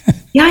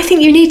 Yeah, I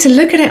think you need to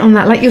look at it on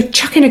that, like you're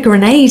chucking a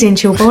grenade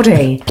into your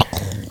body.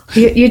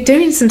 You're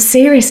doing some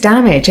serious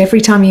damage every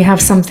time you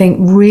have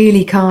something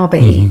really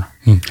carby.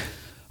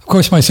 Of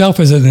course, myself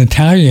as an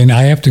Italian,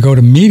 I have to go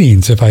to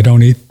meetings if I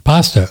don't eat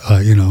pasta,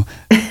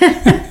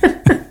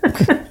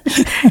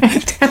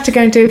 Have to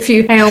go and do a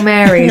few Hail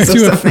Marys or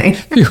something. A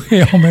few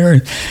Hail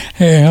Marys.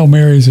 Hey, Hail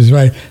Marys is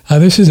right.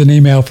 This is an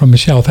email from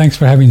Michelle. Thanks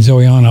for having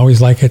Zoe on. I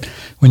always like it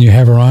when you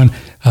have her on.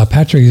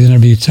 Patrick has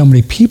interviewed so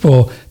many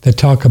people that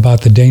talk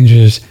about the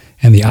dangers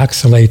and the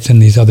oxalates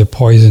and these other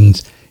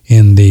poisons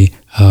in the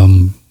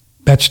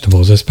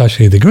vegetables,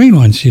 especially the green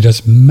ones she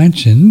just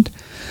mentioned.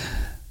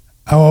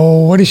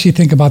 Oh, what does she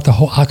think about the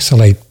whole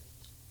oxalate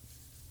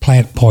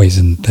plant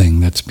poison thing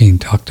that's being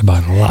talked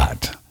about a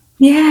lot?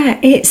 Yeah,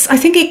 I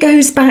think it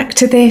goes back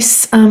to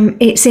this,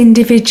 it's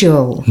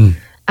individual.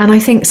 And I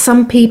think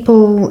some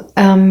people,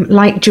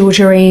 like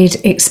Georgia Reed,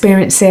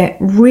 experience it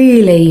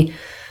really,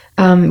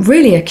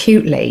 really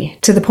acutely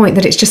to the point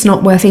that it's just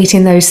not worth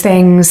eating those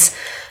things.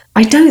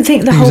 I don't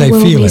think the whole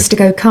world needs to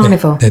go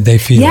carnivore. They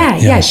feel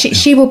it. Yeah.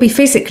 She will be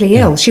physically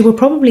ill. She will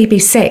probably be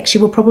sick. She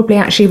will probably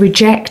actually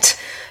reject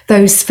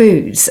those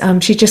foods.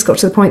 She just got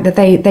to the point that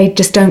they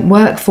just don't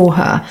work for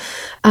her.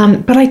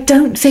 But I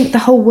don't think the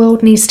whole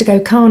world needs to go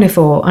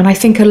carnivore. And I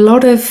think a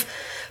lot of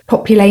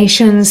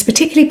populations,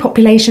 particularly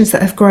populations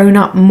that have grown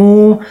up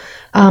more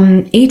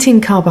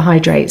eating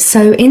carbohydrates.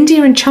 So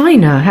India and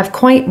China have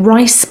quite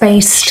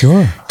rice-based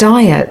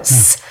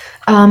diets.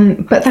 Yeah.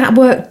 But that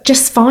worked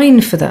just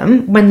fine for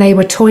them when they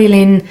were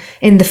toiling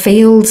in the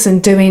fields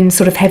and doing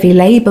sort of heavy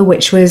labor,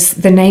 which was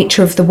the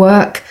nature of the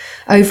work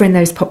over in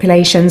those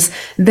populations.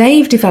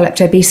 They've developed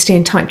obesity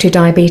and type 2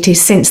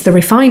 diabetes since the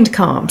refined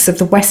carbs of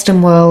the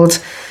Western world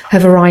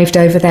have arrived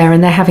over there,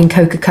 and they're having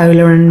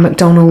Coca-Cola and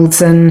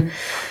McDonald's and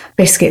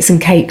biscuits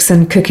and cakes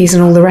and cookies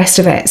and all the rest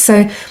of it.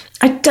 So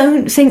I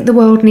don't think the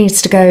world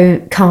needs to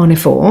go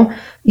carnivore.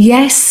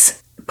 Yes,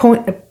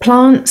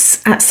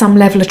 plants at some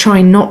level are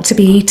trying not to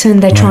be eaten.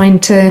 They're trying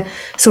to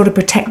sort of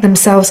protect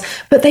themselves,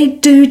 but they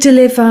do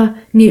deliver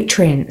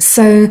nutrients.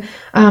 So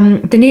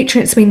the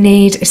nutrients we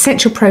need,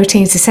 essential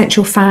proteins,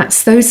 essential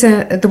fats, those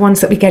are the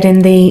ones that we get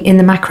in the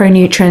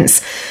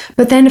macronutrients.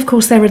 But then, of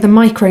course, there are the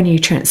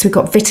micronutrients. We've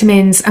got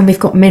vitamins and we've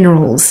got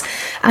minerals.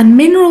 And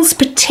minerals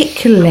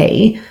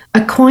particularly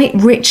are quite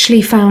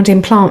richly found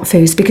in plant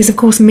foods because, of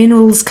course,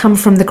 minerals come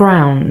from the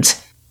ground.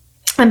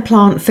 And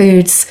plant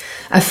foods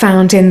are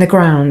found in the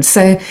ground.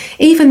 So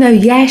even though,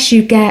 yes,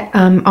 you get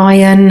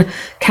iron,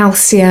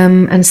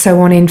 calcium, and so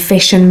on in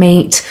fish and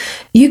meat,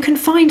 you can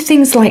find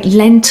things like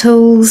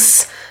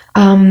lentils,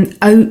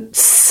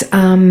 oats,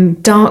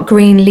 dark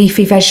green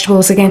leafy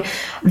vegetables. Again,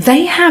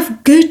 they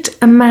have good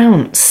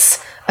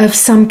amounts of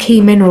some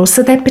key minerals.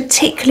 So they're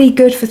particularly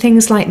good for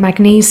things like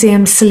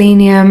magnesium,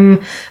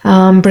 selenium,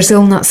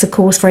 Brazil nuts, of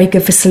course, very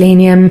good for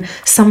selenium,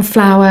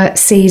 sunflower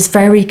seeds,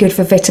 very good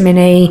for vitamin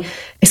E.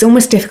 It's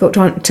almost difficult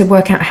to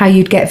work out how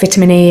you'd get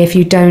vitamin E if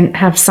you don't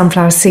have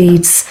sunflower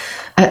seeds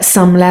at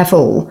some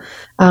level.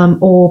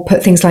 or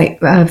put things like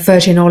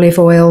virgin olive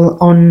oil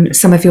on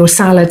some of your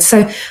salads.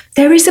 So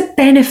there is a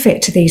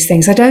benefit to these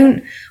things. I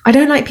don't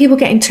like people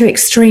getting too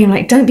extreme,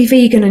 like don't be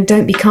vegan and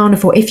don't be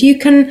carnivore. If you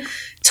can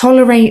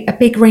tolerate a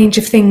big range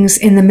of things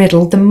in the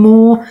middle, the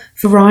more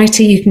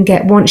variety you can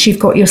get once you've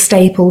got your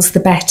staples, the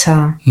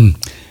better.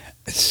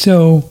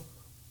 So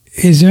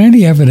is there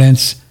any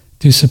evidence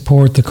to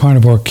support the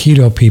carnivore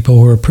keto people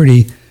who are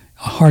pretty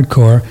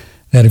hardcore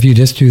that if you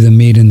just do the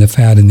meat and the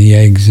fat and the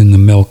eggs and the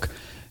milk,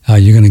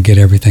 you're going to get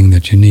everything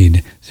that you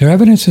need? Is there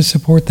evidence to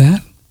support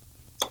that?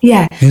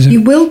 Yeah,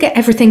 you will get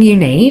everything you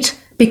need,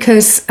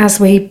 because as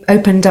we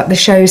opened up the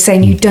show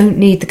saying, you don't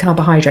need the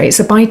carbohydrate.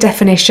 So by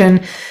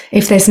definition,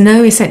 if there's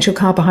no essential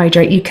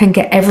carbohydrate, you can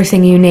get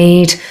everything you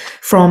need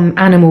from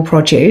animal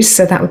produce.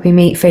 So that would be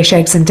meat, fish,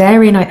 eggs, and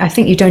dairy. And I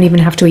think you don't even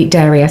have to eat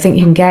dairy. I think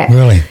you can get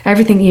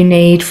everything you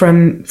need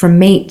from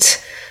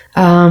meat.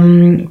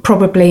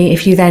 Probably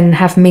if you then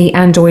have meat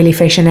and oily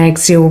fish and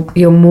eggs,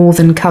 you're more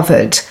than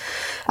covered.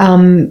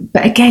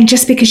 But again,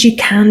 just because you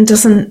can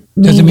doesn't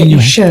mean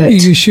you should.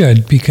 You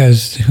should,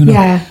 because who knows?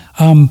 Yeah.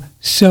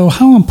 So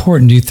how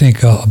important do you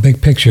think a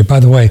big picture? By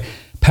the way,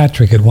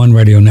 Patrick at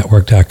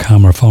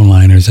oneradionetwork.com, our phone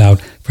line is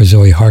out for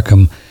Zoe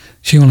Harcombe.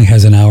 She only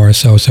has an hour or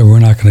so we're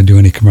not going to do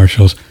any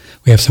commercials.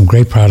 We have some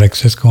great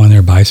products. Just go on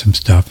there, buy some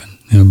stuff, and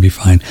it'll be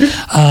fine.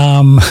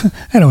 I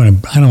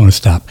don't want to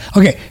stop.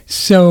 Okay,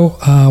 so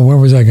where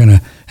was I going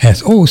to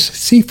ask? Oh,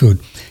 seafood.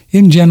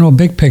 In general,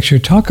 big picture,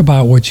 talk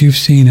about what you've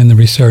seen in the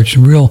research,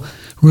 real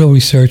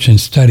research and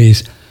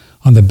studies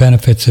on the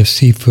benefits of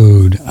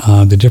seafood,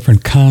 the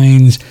different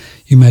kinds.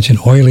 You mentioned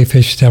oily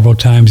fish several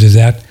times. Is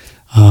that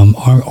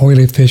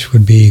oily fish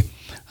would be,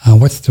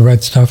 what's the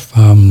red stuff?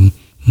 High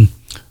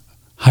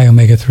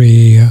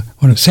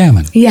omega-3,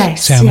 salmon.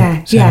 Yes,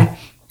 salmon.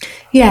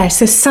 Yeah,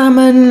 so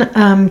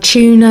salmon,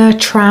 tuna,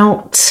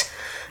 trout,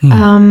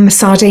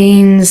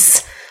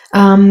 sardines.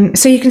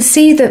 So you can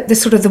see the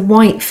sort of the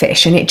white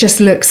fish, and it just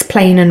looks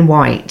plain and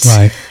white.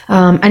 Right.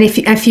 And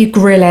if you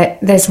grill it,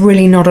 there's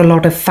really not a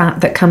lot of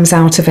fat that comes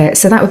out of it.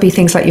 So that would be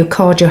things like your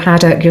cod, your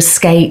haddock, your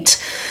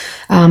skate,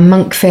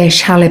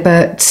 monkfish,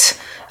 halibut,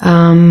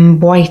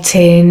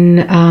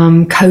 whiting,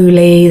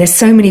 coley. There's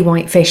so many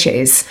white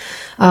fishes.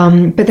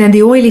 But then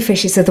the oily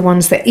fishes are the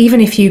ones that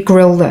even if you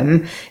grill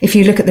them, if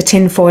you look at the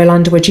tin foil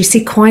underwood, you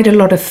see quite a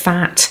lot of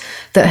fat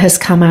that has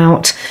come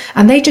out,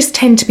 and they just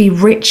tend to be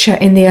richer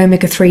in the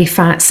omega-3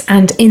 fats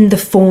and in the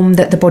form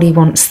that the body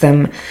wants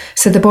them.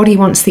 So the body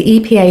wants the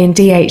EPA and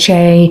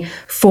DHA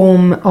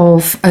form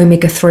of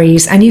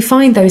omega-3s, and you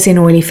find those in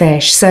oily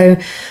fish. So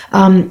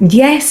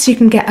yes, you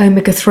can get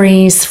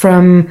omega-3s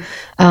from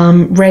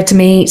red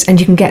meat, and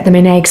you can get them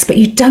in eggs, but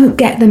you don't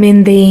get them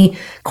in the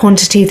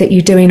quantity that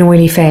you do in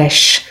oily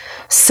fish.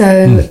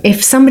 So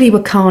if somebody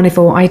were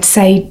carnivore, I'd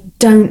say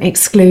don't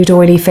exclude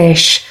oily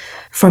fish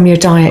from your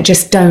diet.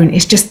 Just don't.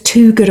 It's just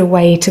too good a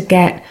way to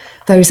get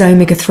those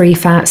omega-3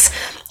 fats.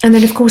 And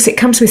then of course it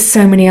comes with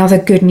so many other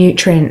good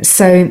nutrients.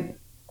 So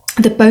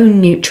the bone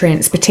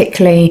nutrients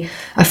particularly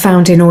are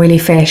found in oily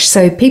fish.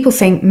 So people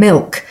think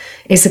milk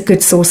is a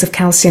good source of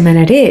calcium, and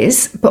it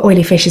is, but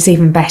oily fish is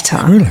even better.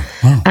 Really?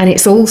 Wow. And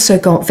it's also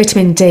got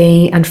vitamin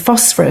D and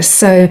phosphorus.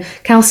 So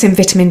calcium,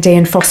 vitamin D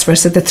and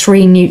phosphorus are the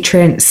three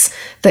nutrients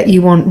that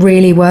you want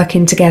really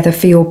working together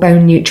for your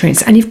bone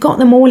nutrients. And you've got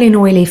them all in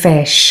oily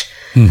fish.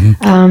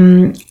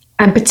 And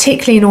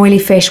particularly in oily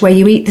fish where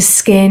you eat the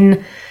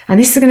skin, and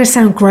this is going to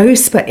sound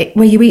gross, but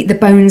where you eat the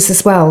bones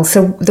as well.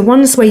 So the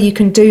ones where you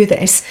can do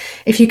this,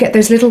 if you get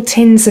those little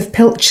tins of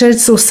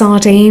pilchards or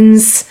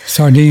sardines.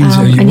 Sardines,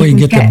 where you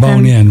get the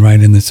bone in, right,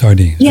 in the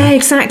sardines. Yeah, right?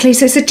 Exactly.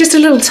 So it's just a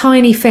little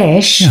tiny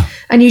fish,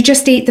 and you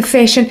just eat the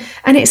fish, and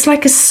it's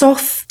like a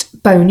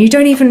soft bone. You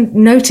don't even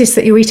notice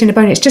that you're eating a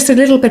bone. It's just a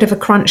little bit of a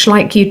crunch,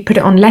 like you'd put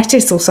it on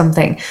lettuce or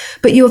something,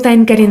 but you're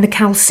then getting the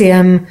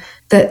calcium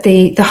that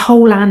the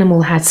whole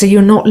animal had, so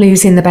you're not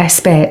losing the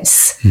best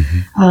bits.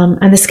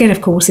 And the skin, of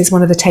course, is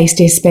one of the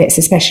tastiest bits,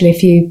 especially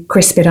if you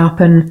crisp it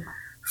up and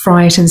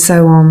fry it and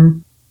so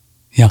on.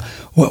 Yeah.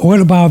 What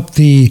about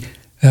the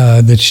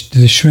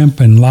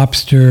shrimp and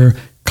lobster,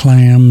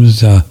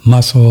 clams,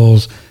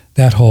 mussels,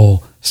 that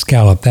whole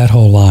scallop, that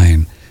whole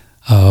line?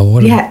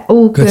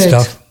 All good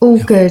stuff. All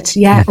good.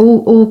 Yeah,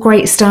 all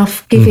great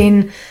stuff.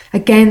 Giving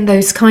again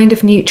those kind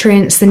of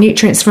nutrients, the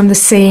nutrients from the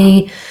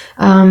sea.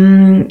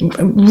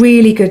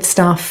 Really good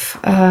stuff.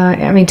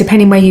 I mean,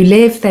 depending where you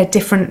live, they're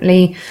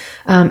differently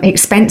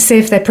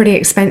expensive. They're pretty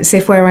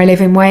expensive where I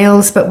live in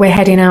Wales, but we're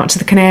heading out to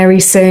the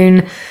Canaries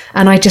soon,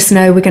 and I just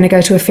know we're going to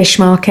go to a fish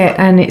market,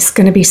 and it's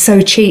going to be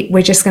so cheap.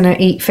 We're just going to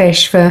eat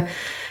fish for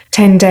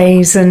 10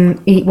 days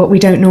and eat what we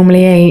don't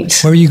normally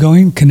eat. Where are you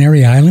going?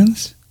 Canary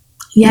Islands?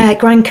 Yeah,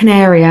 Gran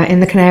Canaria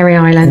in the Canary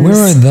Islands.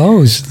 Where are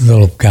those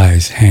little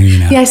guys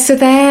hanging out? Yeah, so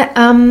they're,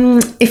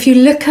 if you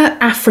look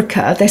at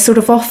Africa, they're sort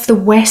of off the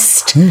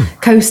west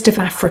coast of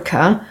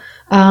Africa.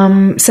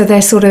 So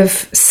they're sort of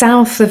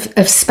south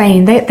of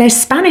Spain. They're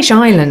Spanish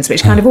islands,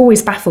 which kind of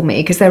always baffle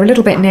me because they're a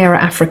little bit nearer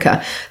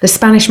Africa. The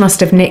Spanish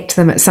must have nicked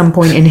them at some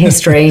point in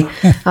history.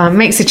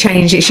 Makes a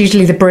change. It's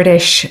usually the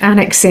British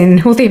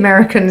annexing or the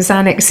Americans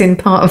annexing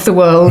part of the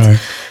world.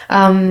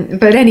 Right.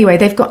 But anyway,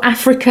 they've got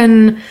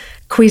African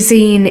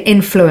cuisine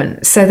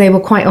influence. So they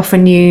will quite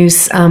often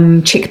use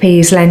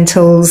chickpeas,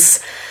 lentils,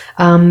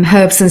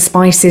 herbs and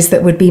spices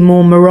that would be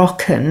more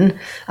Moroccan,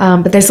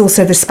 but there's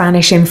also the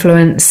Spanish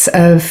influence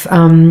of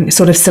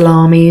sort of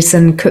salamis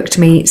and cooked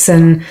meats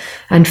and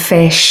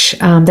fish.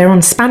 They're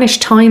on Spanish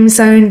time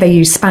zone. They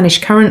use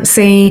Spanish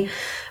currency.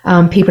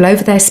 People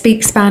over there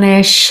speak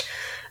Spanish,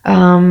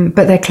 but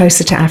they're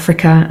closer to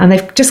Africa, and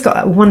they've just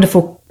got a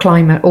wonderful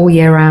climate all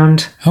year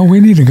round. Oh,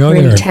 we need to go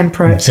really there,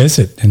 temperate, and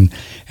visit,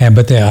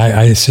 but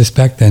I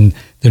suspect then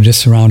they're just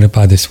surrounded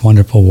by this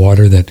wonderful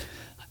water that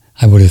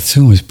I would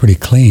assume is pretty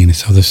clean,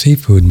 so the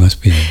seafood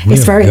must be really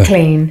It's very good.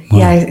 clean. Wow.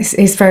 Yeah,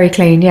 it's very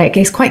clean. Yeah, it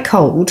gets quite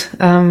cold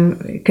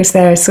because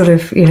they're sort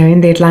of, in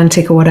the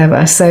Atlantic or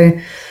whatever. So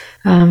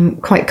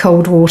quite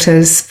cold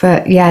waters.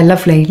 But yeah,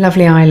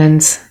 lovely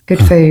islands. Good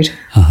food.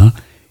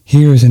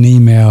 Here's an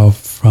email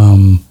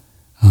from,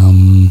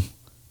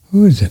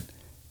 who is it?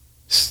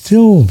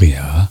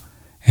 Sylvia.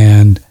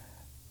 And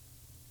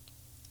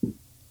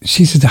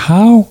she said,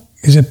 how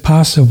is it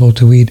possible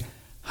to eat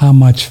how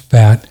much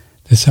fat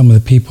that some of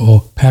the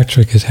people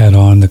Patrick has had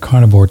on, the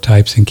carnivore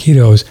types and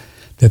ketos,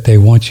 that they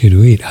want you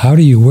to eat?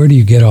 Where do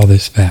you get all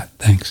this fat?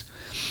 Thanks.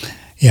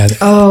 Yeah.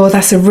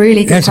 That's a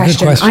really good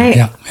question. That's a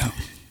good question.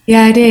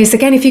 Yeah, it is.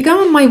 Again, if you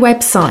go on my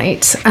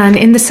website and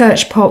in the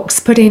search box,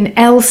 put in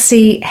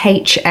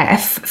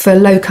LCHF for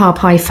low carb,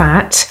 high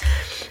fat,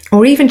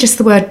 or even just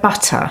the word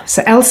butter.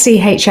 So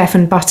LCHF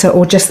and butter,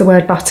 or just the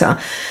word butter.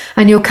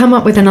 And you'll come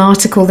up with an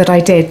article that I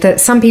did that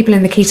some people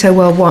in the keto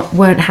world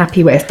weren't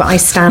happy with, but I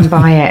stand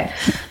by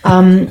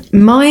it.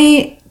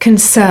 My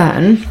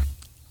concern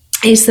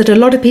is that a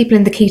lot of people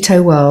in the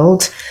keto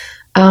world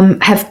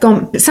have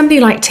gone, somebody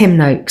like Tim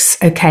Noakes,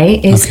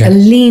 is a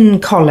lean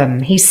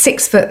column. He's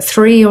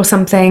 6'3" or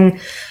something.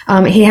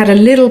 He had a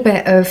little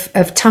bit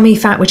of tummy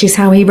fat, which is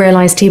how he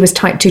realized he was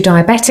type 2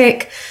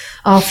 diabetic,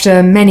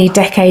 after many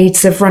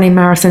decades of running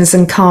marathons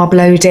and carb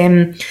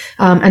loading.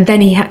 And then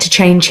he had to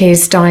change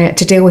his diet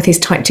to deal with his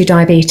type 2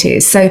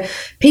 diabetes. So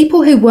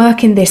people who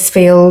work in this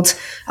field,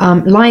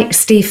 like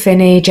Steve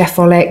Finney, Jeff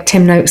Volek,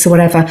 Tim Noakes or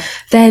whatever,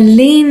 they're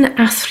lean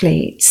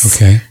athletes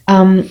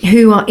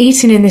who are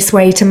eating in this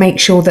way to make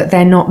sure that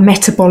they're not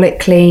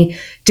metabolically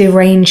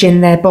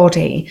deranging their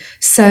body.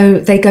 So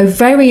they go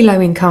very low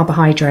in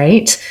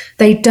carbohydrate.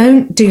 They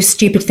don't do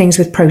stupid things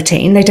with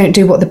protein. They don't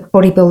do what the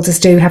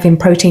bodybuilders do, having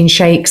protein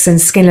shakes and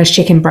skinless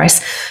chicken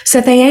breasts. So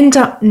they end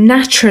up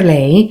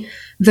naturally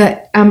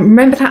that,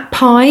 remember that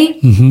pie?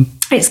 Mm-hmm.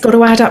 It's got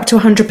to add up to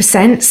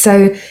 100%.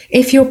 So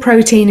if your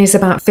protein is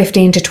about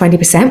 15 to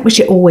 20%, which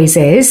it always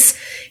is,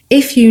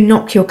 if you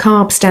knock your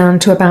carbs down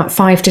to about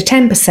 5 to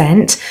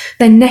 10%,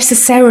 then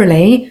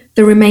necessarily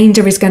the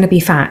remainder is going to be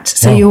fat.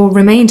 So your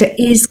remainder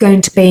is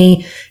going to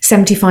be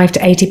 75 to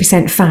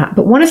 80% fat.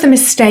 But one of the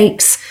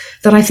mistakes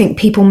that I think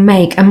people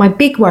make, and my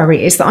big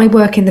worry is that I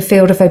work in the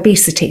field of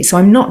obesity. So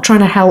I'm not trying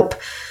to help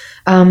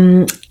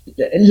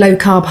low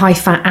carb, high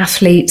fat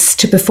athletes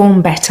to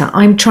perform better.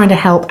 I'm trying to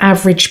help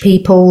average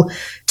people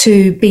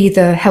to be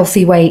the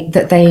healthy weight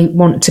that they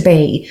want to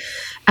be.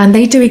 And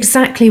they do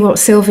exactly what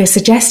Sylvia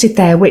suggested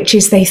there, which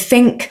is they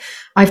think,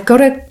 I've got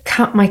to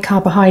cut my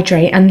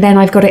carbohydrate and then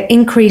I've got to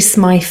increase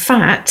my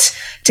fat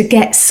to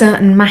get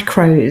certain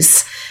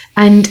macros.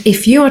 And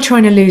if you are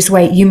trying to lose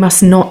weight, you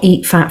must not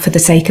eat fat for the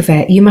sake of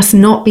it. You must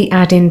not be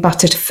adding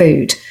butter to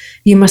food.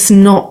 You must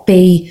not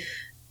be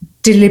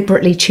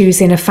deliberately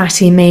choosing a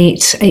fatty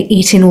meat,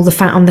 eating all the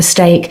fat on the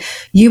steak.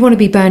 You want to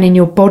be burning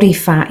your body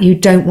fat. You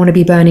don't want to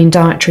be burning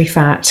dietary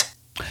fat.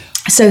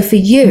 So for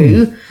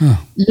you,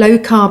 low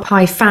carb,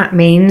 high fat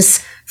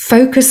means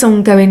focus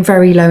on going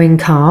very low in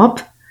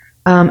carb.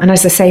 And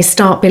as I say,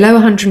 start below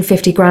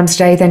 150 grams a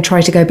day, then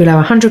try to go below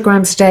 100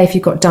 grams a day. If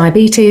you've got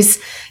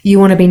diabetes, you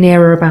want to be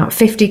nearer about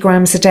 50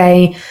 grams a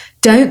day.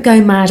 Don't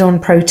go mad on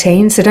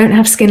protein. So don't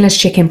have skinless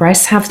chicken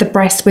breasts. Have the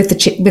breast with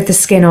the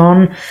skin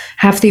on.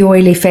 Have the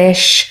oily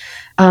fish.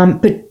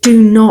 But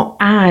do not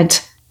add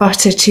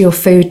butter to your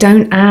food.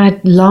 Don't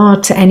add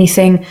lard to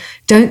anything.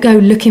 Don't go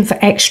looking for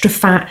extra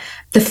fat.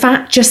 The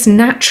fat just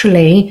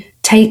naturally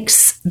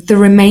takes the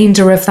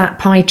remainder of that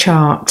pie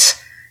chart.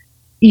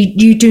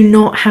 You do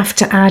not have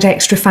to add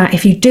extra fat.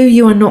 If you do,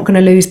 you are not going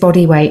to lose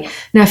body weight.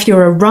 Now, if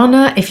you're a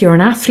runner, if you're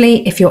an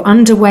athlete, if you're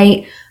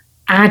underweight,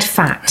 add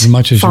fat. As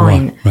much as you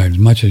want. Right, as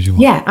much as you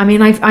want. Yeah, I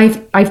mean,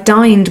 I've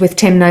dined with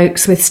Tim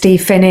Noakes, with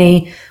Steve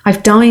Finney.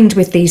 I've dined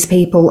with these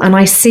people, and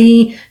I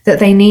see that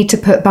they need to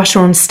put butter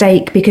on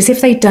steak, because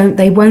if they don't,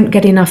 they won't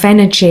get enough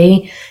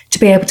energy to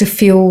be able to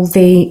fuel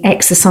the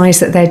exercise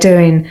that they're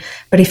doing.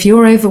 But if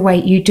you're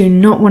overweight, you do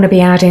not want to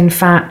be adding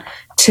fat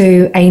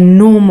to a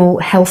normal,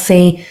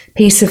 healthy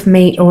piece of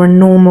meat or a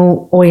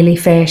normal oily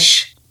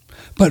fish.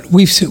 But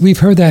we've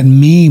heard that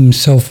meme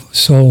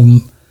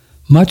so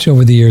much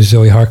over the years,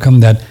 Zoe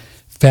Harcombe, that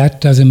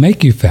fat doesn't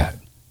make you fat.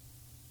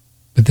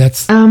 But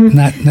that's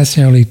not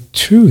necessarily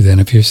true then,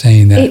 if you're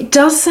saying that. It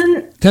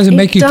doesn't. Doesn't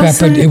make you fat,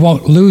 but it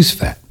won't lose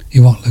fat.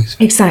 You won't lose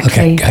fat. Exactly.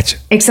 Okay, gotcha.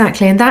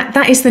 Exactly. And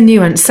that is the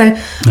nuance. So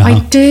I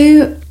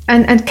do,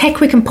 and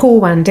Keckwick and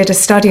Porwan did a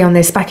study on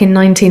this back in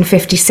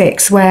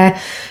 1956, where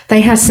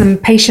they had some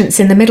patients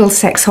in the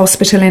Middlesex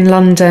Hospital in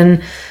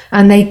London,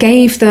 and they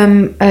gave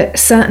them a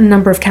certain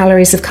number of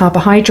calories of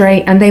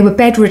carbohydrate, and they were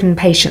bedridden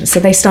patients, so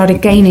they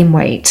started gaining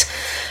weight.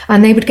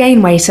 And they would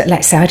gain weight at,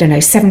 let's say,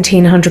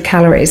 1,700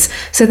 calories.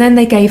 So then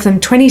they gave them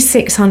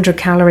 2,600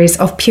 calories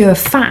of pure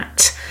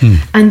fat,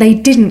 and they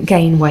didn't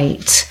gain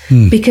weight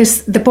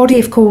because the body,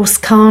 of course,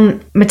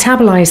 can't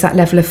metabolize that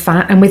level of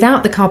fat. And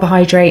without the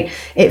carbohydrate,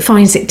 it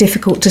finds it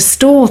difficult to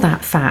store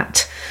that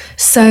fat.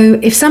 So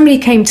if somebody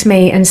came to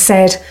me and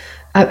said,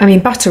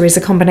 butter is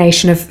a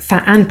combination of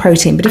fat and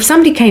protein, but if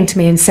somebody came to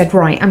me and said,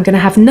 right, I'm going to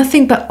have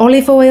nothing but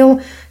olive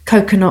oil,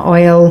 coconut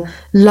oil,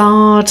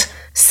 lard,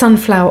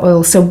 sunflower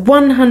oil, so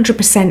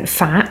 100%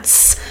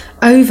 fats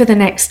over the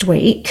next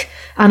week,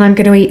 and I'm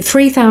going to eat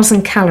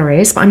 3,000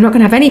 calories, but I'm not going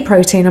to have any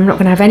protein, I'm not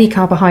going to have any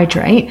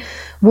carbohydrate,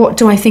 what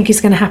do I think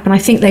is going to happen? I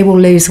think they will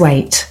lose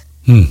weight.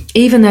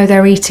 Even though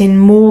they're eating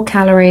more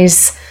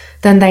calories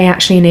than they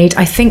actually need,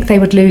 I think they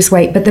would lose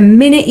weight. But the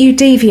minute you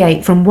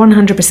deviate from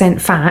 100%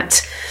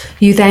 fat,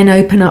 you then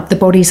open up the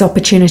body's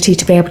opportunity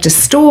to be able to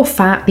store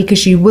fat,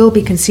 because you will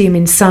be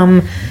consuming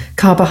some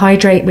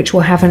carbohydrate, which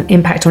will have an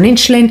impact on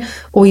insulin,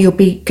 or you'll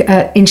be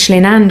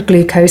insulin and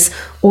glucose,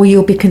 or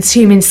you'll be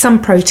consuming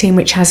some protein,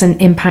 which has an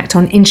impact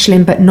on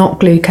insulin but not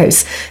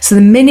glucose. So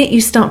the minute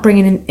you start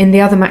bringing in the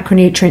other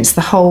macronutrients,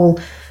 the whole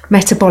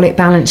metabolic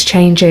balance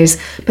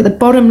changes. But the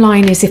bottom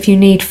line is, if you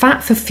need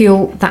fat for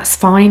fuel, that's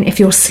fine.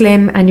 If you're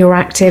slim and you're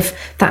active,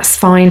 that's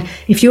fine.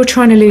 If you're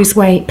trying to lose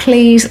weight,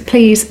 please,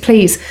 please,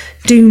 please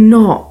do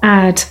not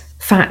add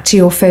fat to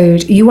your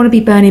food. You want to be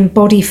burning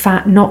body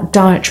fat, not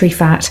dietary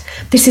fat.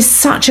 This is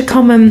such a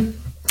common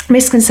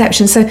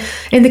misconception. So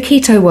in the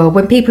keto world,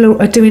 when people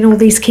are doing all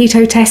these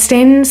keto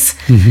testings,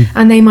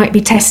 and they might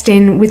be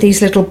testing with these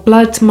little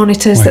blood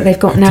monitors that they've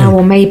got now,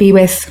 or maybe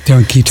with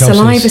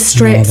saliva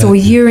strips or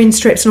urine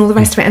strips and all the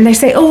rest of it, and they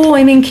say, oh,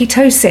 I'm in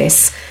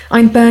ketosis,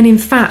 I'm burning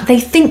fat. They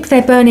think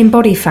they're burning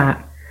body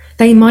fat.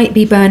 They might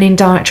be burning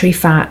dietary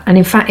fat. And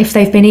in fact, if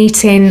they've been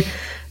eating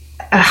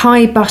a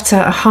high butter,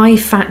 a high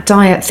fat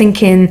diet,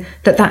 thinking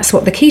that that's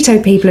what the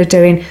keto people are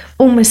doing,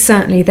 almost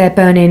certainly they're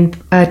burning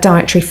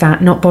dietary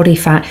fat, not body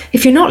fat.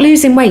 If you're not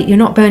losing weight, you're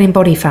not burning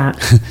body fat.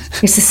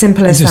 It's as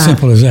simple as that. It's as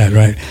simple as that,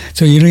 right?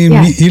 So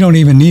you don't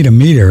even need a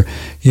meter.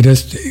 You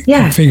just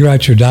figure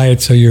out your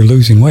diet so you're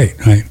losing weight,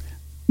 right?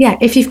 Yeah,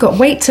 if you've got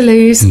weight to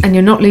lose and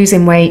you're not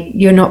losing weight,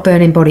 you're not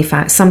burning body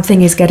fat.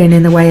 Something is getting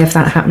in the way of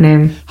that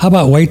happening. How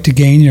about weight to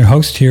gain? Your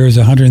host here is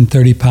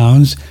 130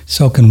 pounds,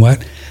 soaking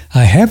wet.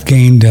 I have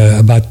gained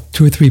about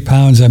 2 or 3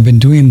 pounds. I've been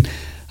doing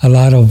a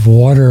lot of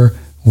water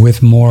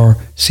with more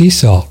sea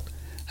salt,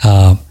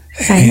 and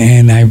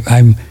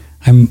I'm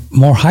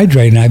more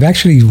hydrated. I've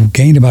actually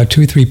gained about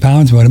 2 or 3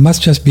 pounds, but it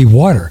must just be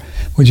water,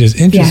 which is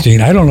interesting.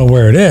 I don't know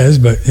where it is,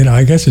 but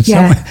I guess it's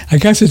I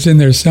guess it's in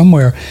there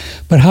somewhere.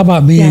 But how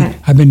about me?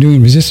 I've been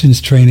doing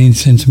resistance training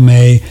since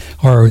May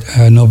or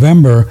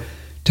November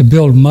to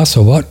build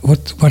muscle.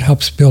 What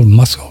helps build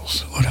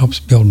muscles? What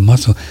helps build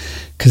muscle?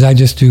 Because I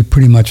just do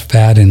pretty much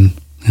fat and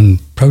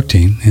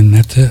protein, and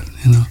that's it,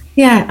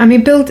 Yeah,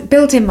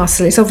 building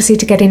muscle is obviously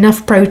to get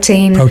enough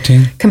protein,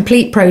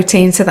 complete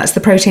protein. So that's the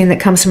protein that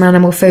comes from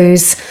animal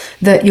foods,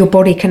 that your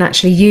body can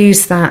actually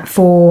use that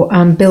for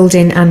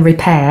building and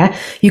repair.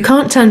 You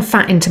can't turn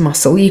fat into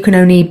muscle. You can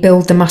only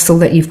build the muscle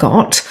that you've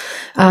got.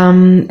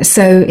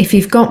 So if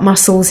you've got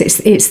muscles,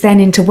 it's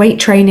then into weight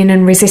training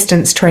and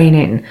resistance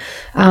training,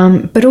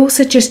 but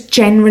also just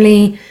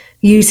generally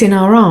using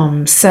our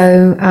arms.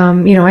 So,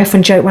 I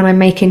often joke when I'm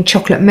making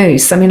chocolate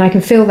mousse, I can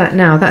feel that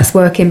now. That's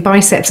working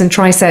biceps and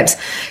triceps,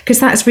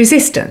 because that's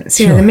resistance.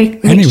 The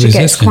mixture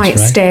gets quite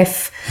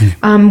stiff.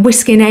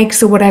 Whisking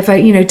eggs or whatever,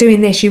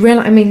 doing this, you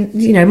realize,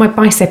 my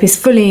bicep is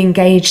fully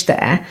engaged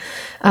there.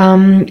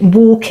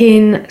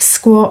 Walking,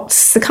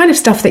 squats, the kind of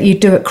stuff that you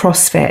do at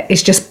CrossFit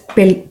is just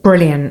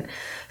brilliant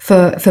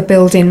for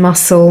building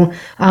muscle,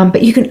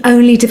 but you can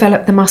only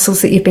develop the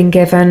muscles that you've been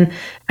given,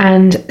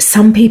 and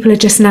some people are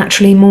just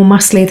naturally more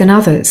muscly than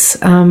others.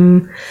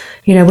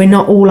 We're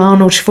not all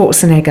Arnold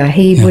Schwarzenegger.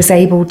 He was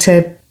able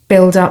to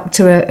build up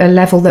to a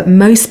level that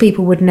most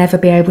people would never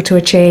be able to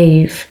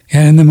achieve.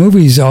 Yeah, in the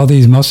movies, all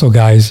these muscle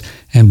guys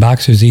and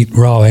boxers eat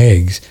raw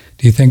eggs.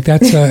 Do you think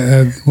that's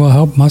will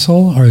help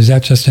muscle, or is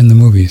that just in the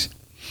movies?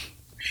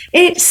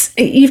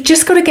 You've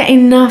just got to get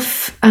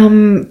enough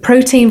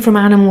protein from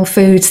animal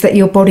foods that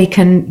your body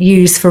can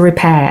use for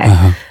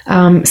repair.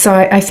 So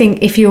I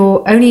think if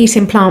you're only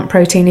eating plant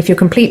protein, if you're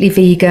completely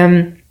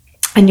vegan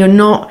and you're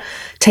not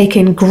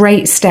taking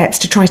great steps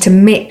to try to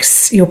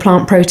mix your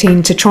plant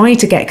protein to try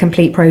to get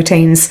complete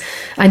proteins,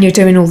 and you're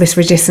doing all this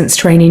resistance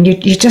training,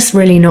 you're just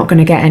really not going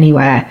to get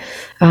anywhere.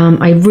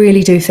 I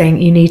really do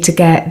think you need to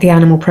get the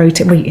animal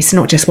protein. Well, it's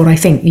not just what I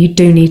think. You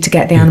do need to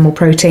get the animal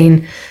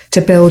protein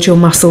to build your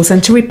muscles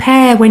and to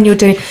repair when you're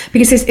doing,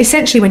 because it's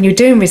essentially when you're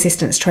doing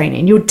resistance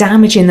training, you're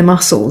damaging the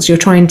muscles. You're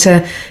trying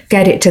to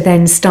get it to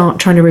then start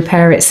trying to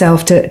repair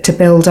itself to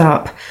build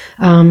up.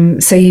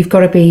 So you've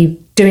got to be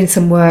doing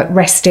some work,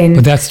 resting,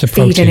 but that's the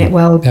protein. Feeding it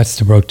well. That's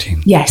the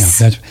protein.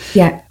 Yes.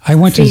 I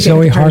went to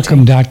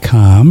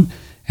ZoeHarcombe.com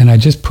and I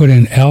just put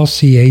in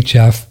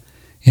LCHF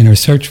in her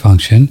search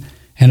function,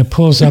 and it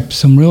pulls up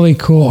some really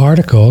cool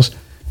articles,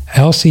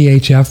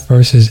 LCHF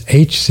versus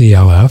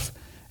HCLF,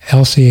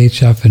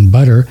 LCHF and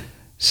butter.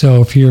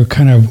 So if you're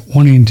kind of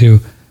wanting to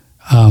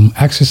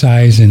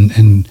exercise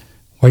and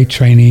weight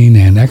training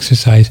and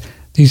exercise,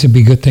 these would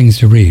be good things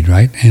to read,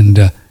 right? And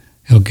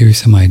it'll give you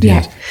some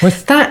ideas. Yeah.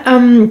 That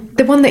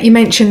the one that you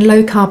mentioned,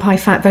 low carb, high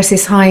fat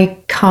versus high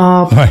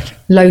carb,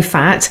 low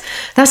fat.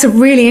 That's a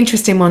really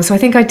interesting one. So I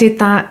think I did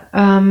that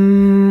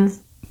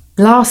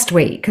last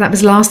week. That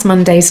was last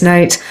Monday's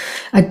note.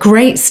 A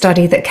great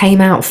study that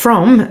came out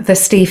from the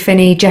Steve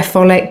Finney, Jeff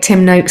Volek,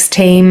 Tim Noakes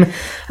team,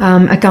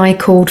 a guy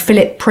called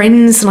Philip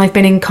Prins, and I've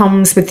been in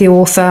comms with the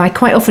author. I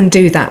quite often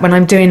do that when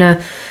I'm doing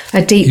a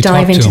deep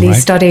dive into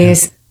these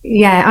studies.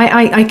 Yeah,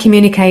 I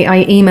communicate,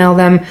 I email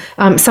them.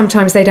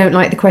 Sometimes they don't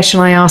like the question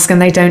I ask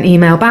and they don't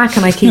email back,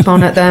 and I keep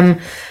on at them.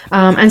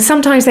 And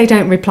sometimes they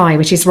don't reply,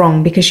 which is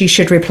wrong because you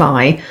should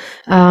reply.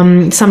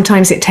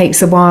 Sometimes it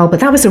takes a while,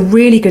 but that was a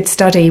really good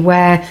study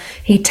where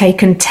he'd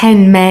taken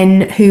 10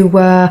 men who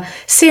were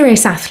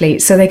serious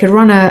athletes. So they could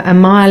run a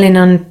mile in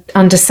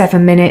under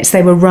 7 minutes.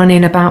 They were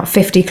running about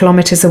 50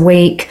 kilometers a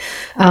week.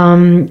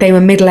 They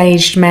were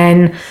middle-aged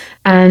men.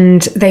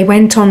 And they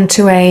went on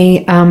to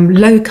a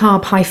low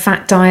carb, high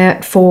fat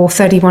diet for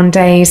 31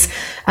 days.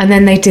 And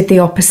then they did the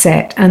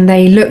opposite. And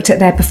they looked at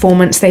their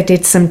performance. They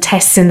did some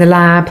tests in the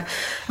lab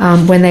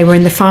when they were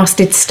in the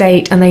fasted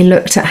state. And they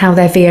looked at how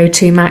their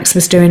VO2 max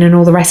was doing and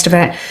all the rest of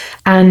it.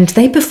 And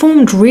they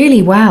performed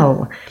really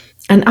well.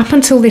 And up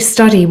until this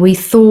study, we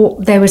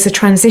thought there was a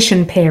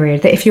transition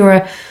period, that if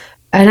you're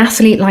an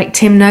athlete like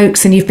Tim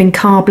Noakes and you've been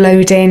carb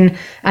loading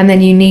and then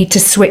you need to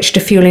switch to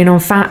fueling on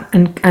fat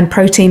and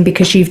protein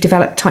because you've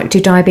developed type 2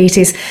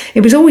 diabetes,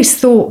 it was always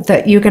thought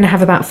that you're going to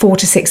have about 4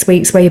 to 6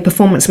 weeks where your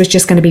performance was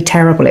just going to be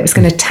terrible. It was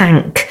going to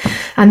tank.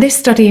 And this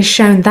study has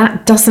shown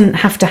that doesn't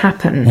have to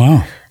happen.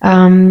 Wow.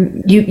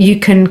 You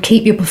can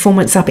keep your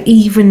performance up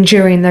even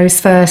during those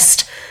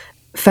first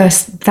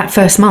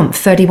month,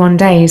 31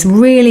 days.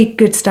 Really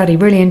good study,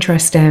 really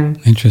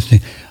interesting. Interesting.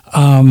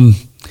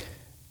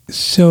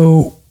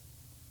 So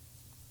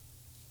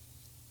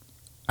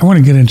I want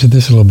to get into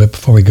this a little bit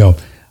before we go.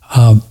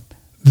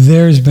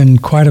 There's been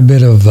quite a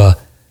bit of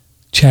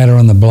chatter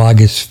on the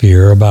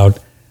blogosphere about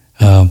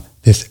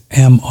this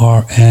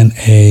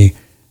mRNA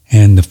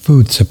and the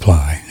food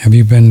supply. Have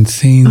you been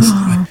seeing?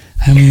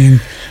 I mean,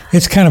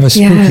 it's kind of a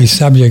spooky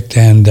subject.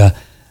 And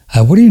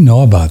what do you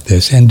know about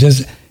this? And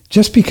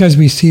just because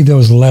we see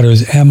those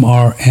letters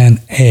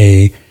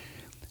mRNA,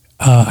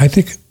 I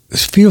think it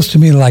feels to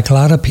me like a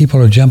lot of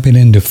people are jumping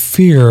into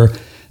fear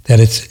that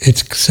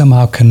it's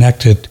somehow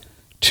connected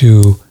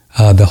to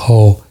the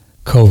whole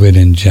COVID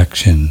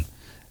injection.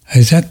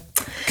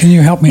 Can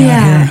you help me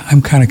out here?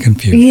 I'm kind of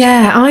confused.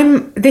 Yeah,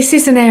 this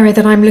is an area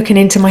that I'm looking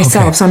into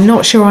myself, so I'm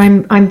not sure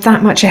I'm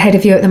that much ahead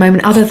of you at the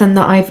moment, other than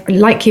that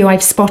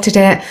I've spotted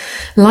it.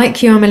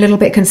 Like you, I'm a little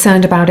bit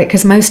concerned about it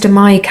because most of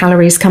my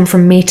calories come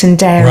from meat and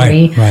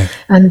dairy. Right.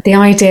 And the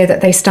idea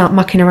that they start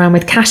mucking around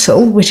with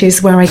cattle, which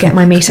is where I get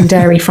my meat and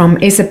dairy from,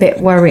 is a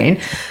bit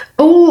worrying.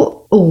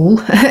 All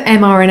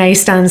mRNA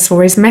stands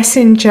for is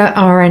messenger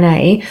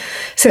RNA.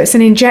 So it's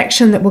an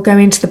injection that will go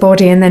into the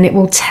body and then it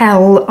will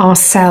tell our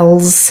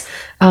cells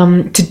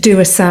to do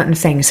a certain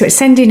thing. So it's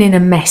sending in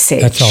a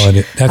message. That's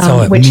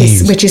all it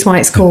means. Which is why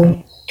it's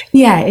called.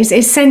 Yeah,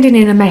 it's sending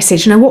in a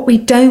message. Now, what we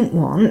don't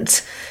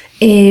want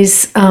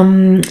is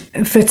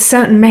for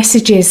certain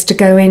messages to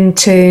go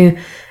into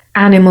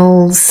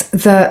animals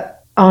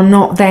that are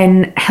not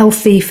then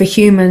healthy for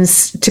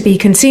humans to be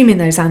consuming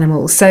those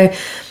animals. So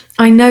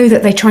I know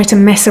that they try to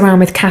mess around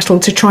with cattle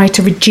to try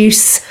to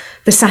reduce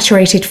the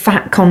saturated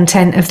fat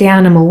content of the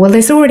animal. Well,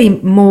 there's already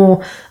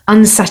more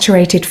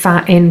unsaturated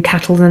fat in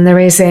cattle than there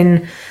is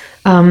in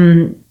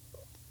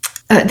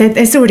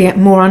there's already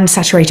more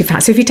unsaturated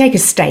fat. So if you take a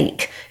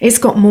steak, it's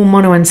got more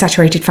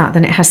monounsaturated fat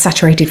than it has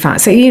saturated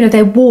fat. So,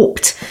 they're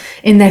warped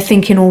in their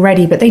thinking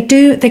already, but they're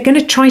going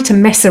to try to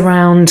mess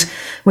around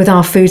with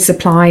our food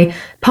supply.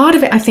 Part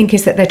of it, I think,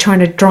 is that they're trying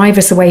to drive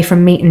us away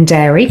from meat and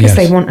dairy because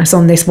they want us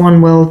on this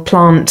one world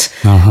plant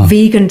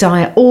vegan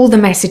diet. All the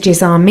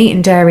messages are meat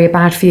and dairy are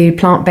bad for you,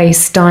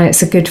 plant-based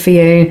diets are good for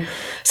you.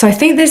 So I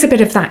think there's a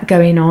bit of that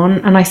going on.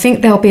 And I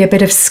think there'll be a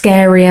bit of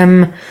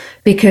scarium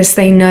because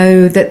they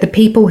know that the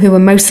people who are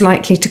most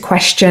likely to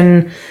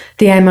question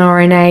the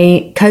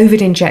mRNA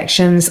COVID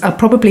injections are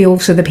probably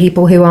also the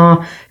people who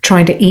are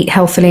trying to eat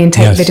healthily and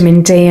take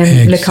vitamin D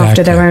and look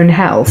after their own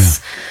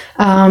health.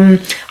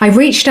 I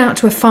reached out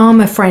to a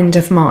farmer friend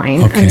of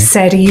mine and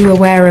said, are you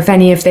aware of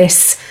any of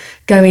this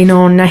going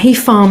on. Now, he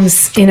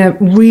farms in a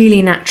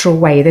really natural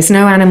way. There's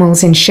no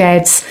animals in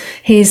sheds.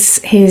 His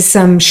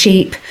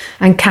sheep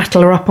and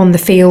cattle are up on the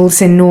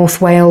fields in North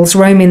Wales,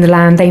 roaming the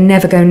land. They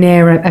never go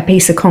near a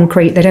piece of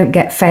concrete. They don't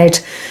get fed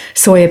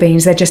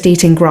soybeans. They're just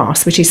eating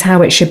grass, which is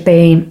how it should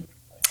be.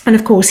 And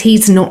of course,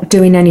 he's not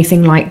doing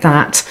anything like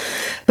that.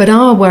 But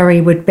our worry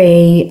would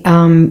be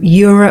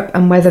Europe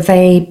and whether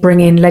they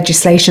bring in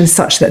legislation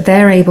such that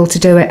they're able to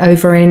do it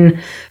over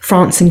in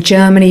France and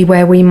Germany,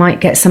 where we might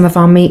get some of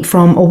our meat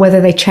from, or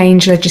whether they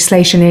change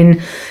legislation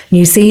in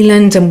New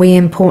Zealand and we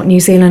import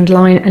New Zealand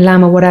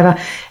lamb or whatever.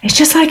 It's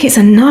just like it's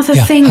another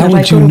thing that I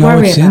got to worry about. How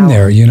would you know it's in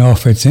there? You know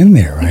if it's in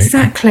there, right?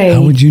 Exactly.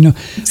 How would you know?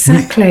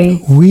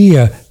 Exactly. We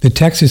the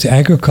Texas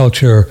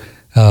agriculture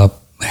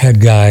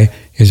head guy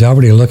is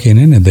already looking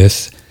into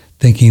this,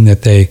 thinking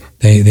that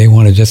they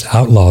want to just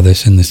outlaw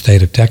this in the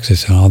state of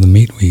Texas and all the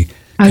meat we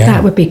gather.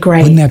 That would be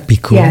great. Wouldn't that be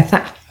cool?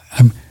 Yeah,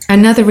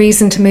 another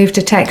reason to move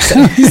to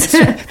Texas.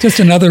 Just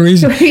another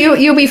reason.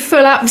 You'll be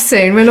full up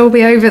soon. We'll all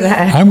be over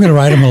there. I'm going to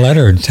write him a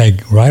letter and say,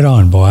 right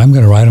on, boy. I'm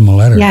going to write him a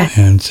letter. Yeah.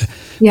 And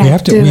we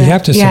have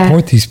to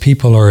support these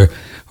people or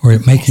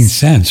making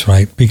sense,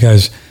 right?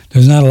 Because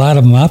there's not a lot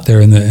of them out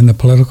there in the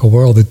political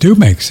world that do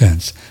make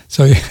sense.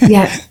 So,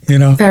 you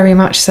know. Very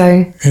much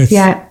so.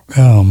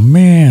 Oh,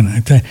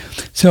 man.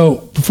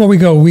 So before we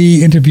go,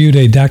 we interviewed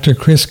a Dr.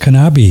 Chris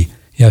Kanabi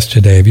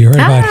yesterday. Have you heard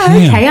about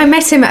him? Okay. I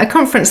met him at a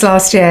conference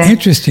last year.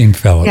 Interesting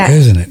fellow,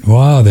 isn't it?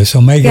 Wow, there's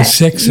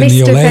omega-6 in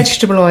the Mr.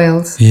 Vegetable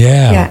Oils.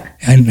 Yeah.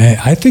 And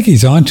I think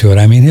he's onto it.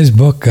 I mean, his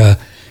book,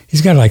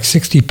 he's got like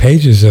 60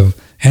 pages of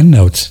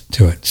endnotes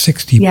to it.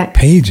 60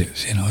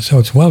 pages, you know, so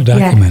it's well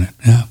documented.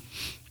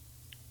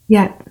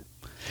 Yeah.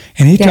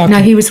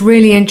 And he was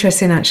really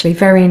interesting, actually,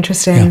 very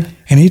interesting. Yeah.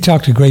 And he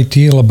talked a great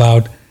deal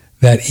about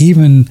that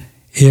even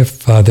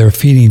if they're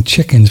feeding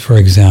chickens, for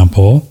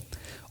example,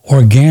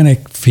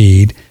 organic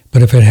feed,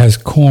 but if it has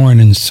corn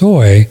and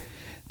soy,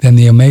 then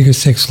the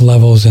omega-6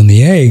 levels in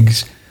the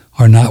eggs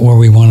are not where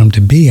we want them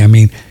to be. I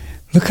mean,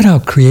 look at how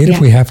creative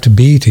we have to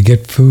be to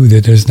get food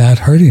that is not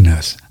hurting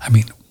us. I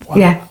mean,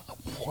 wow.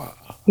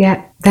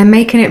 Yeah, they're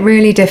making it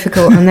really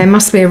difficult, and there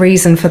must be a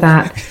reason for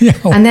that.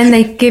 And then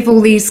they give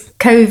all these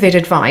COVID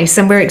advice,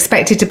 and we're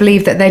expected to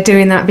believe that they're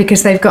doing that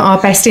because they've got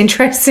our best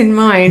interests in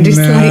mind. It's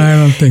I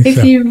don't think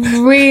if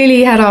you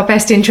really had our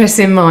best interests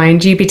in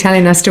mind, you'd be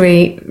telling us to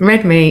eat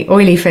red meat,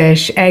 oily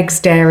fish, eggs,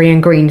 dairy,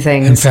 and green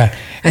things. In fact,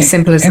 as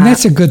simple as that. And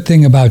that's a good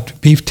thing about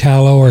beef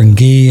tallow and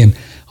ghee and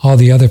all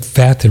the other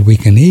fat that we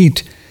can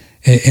eat.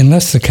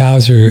 Unless the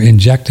cows are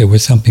injected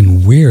with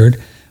something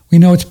weird, we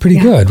know it's pretty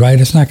good, right?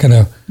 It's not going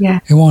to,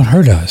 it won't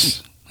hurt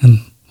us.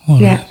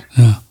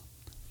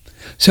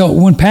 So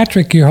when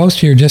Patrick, your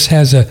host here, just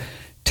has a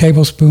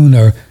tablespoon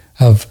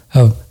of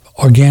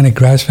organic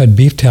grass-fed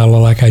beef tallow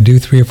like I do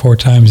 3 or 4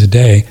 times a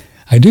day,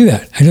 I do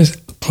that. I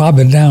just plop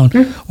it down.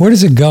 Where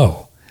does it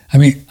go? I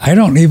mean, I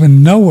don't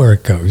even know where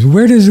it goes.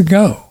 Where does it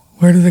go?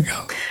 Where does it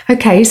go?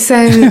 Okay,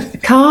 so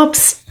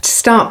carbs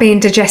start being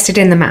digested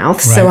in the mouth.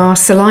 Right. So our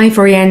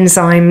salivary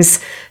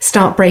enzymes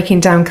start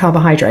breaking down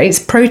carbohydrates.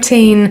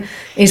 Protein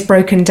is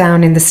broken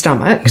down in the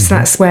stomach. So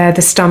that's where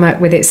the stomach,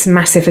 with its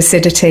massive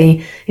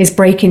acidity, is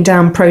breaking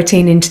down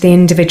protein into the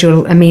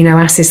individual amino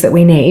acids that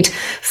we need.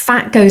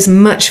 Fat goes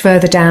much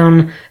further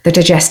down the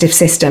digestive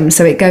system.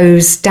 So it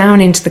goes down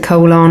into the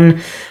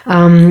colon,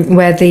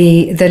 where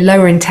the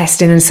lower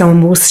intestine and so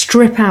on will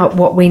strip out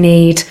what we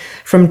need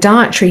from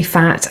dietary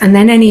fat, and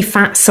then any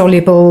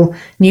fat-soluble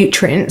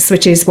nutrients,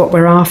 which is what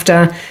we're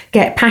after,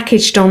 get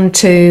packaged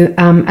onto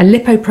a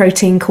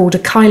lipoprotein called a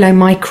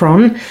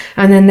chylomicron,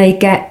 and then they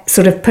get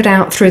sort of put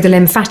out through the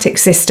lymphatic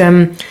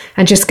system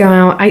and just go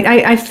out.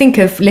 I think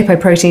of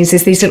lipoproteins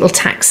as these little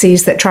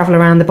taxis that travel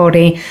around the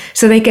body.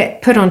 So they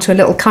get put onto a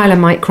little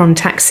chylomicron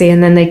taxi,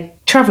 and then they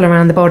travel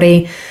around the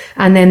body,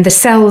 and then the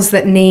cells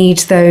that need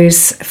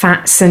those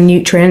fats and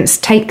nutrients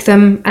take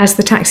them as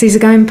the taxis are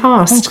going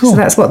past. So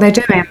that's what they're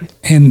doing.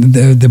 And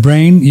the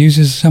brain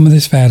uses some of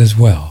this fat as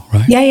well,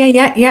 right?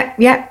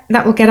 Yeah.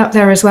 That will get up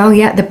there as well.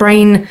 Yeah, the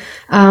brain,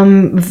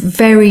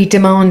 very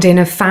demanding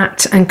of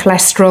fat and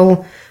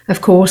cholesterol,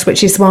 of course,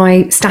 which is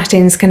why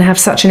statins can have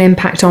such an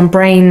impact on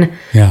brain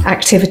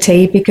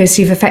activity, because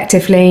you've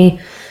effectively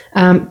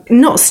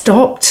not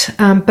stopped,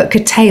 but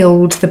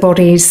curtailed the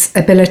body's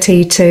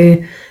ability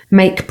to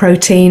make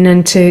protein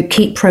and to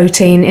keep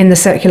protein in the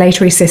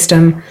circulatory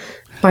system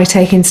by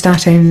taking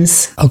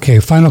statins. Okay,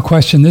 final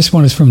question. This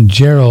one is from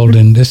Gerald,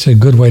 and this is a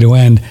good way to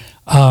end.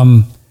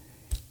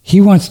 He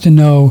wants to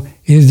know,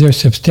 is there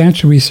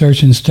substantial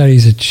research and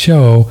studies that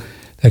show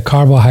that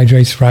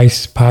carbohydrates,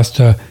 rice,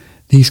 pasta,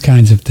 these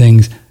kinds of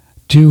things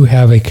do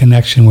have a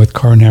connection with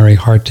coronary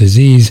heart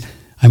disease?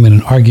 I'm in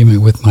an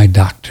argument with my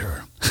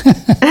doctor. Do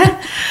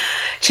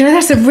you know,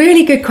 that's a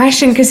really good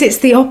question, because it's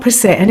the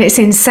opposite and it's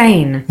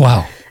insane.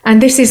 Wow. And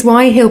this is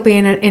why he'll be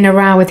in a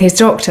row with his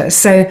doctor.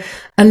 So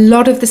a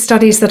lot of the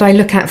studies that I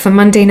look at for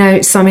Monday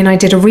Notes, I mean, I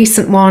did a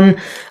recent one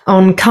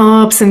on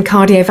carbs and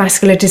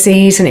cardiovascular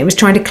disease, and it was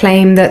trying to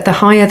claim that the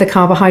higher the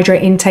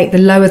carbohydrate intake, the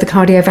lower the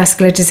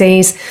cardiovascular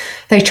disease.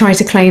 They try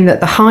to claim that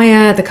the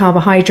higher the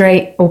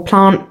carbohydrate or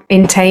plant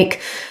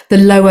intake, the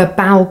lower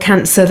bowel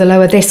cancer, the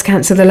lower this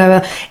cancer, the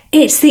lower.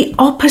 It's the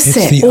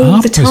opposite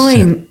the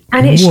time.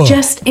 And it's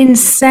just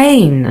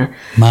insane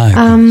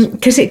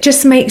because it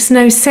just makes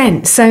no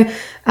sense. So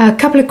a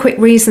couple of quick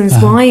reasons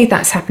why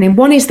that's happening.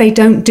 One is they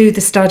don't do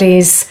the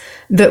studies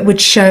that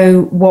would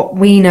show what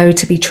we know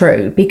to be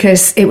true,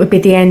 because it would be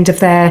the end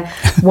of their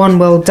one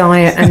world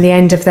diet and the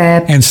end of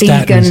their and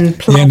vegan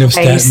statins, the end of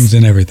statins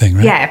and everything,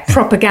 right? Yeah,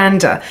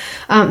 propaganda.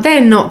 They're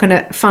not going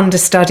to fund a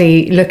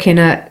study looking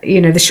at,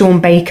 the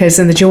Sean Bakers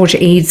and the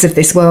Georgia Eades of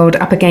this world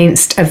up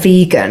against a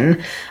vegan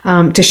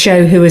to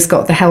show who has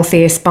got the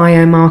healthiest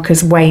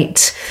biomarkers,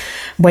 weight,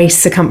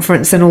 waist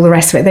circumference and all the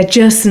rest of it. They're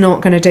just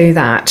not going to do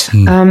that.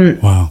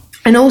 Wow.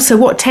 And also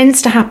what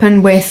tends to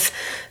happen with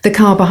the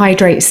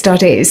carbohydrate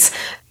studies,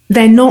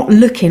 they're not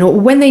looking, or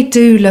when they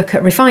do look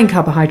at refined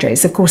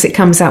carbohydrates, of course, it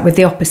comes out with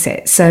the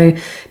opposite. So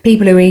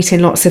people who are eating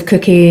lots of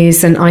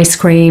cookies and ice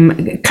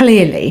cream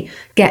clearly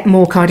get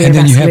more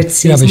cardiovascular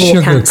disease, you have a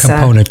sugar cancer.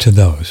 Component to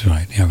those,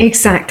 right?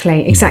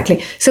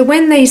 Exactly. So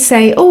when they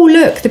say, oh,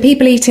 look, the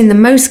people eating the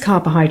most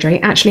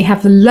carbohydrate actually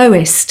have the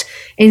lowest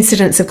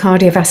incidence of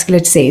cardiovascular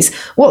disease,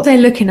 what they're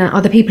looking at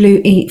are the people who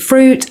eat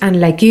fruit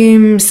and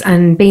legumes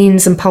and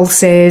beans and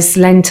pulses,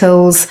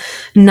 lentils,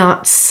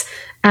 nuts.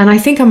 And I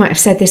think I might have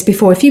said this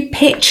before. If you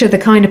picture the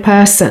kind of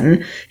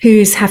person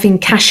who's having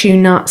cashew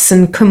nuts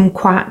and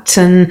kumquat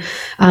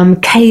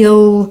and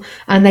kale,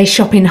 and they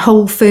shop in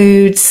Whole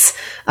Foods,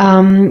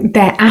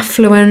 they're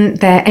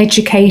affluent, they're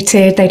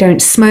educated, they don't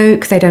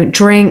smoke, they don't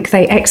drink,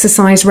 they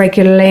exercise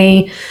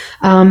regularly,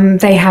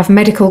 they have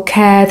medical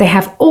care, they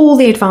have all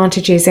the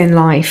advantages in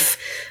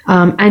life.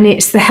 And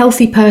it's the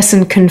healthy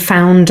person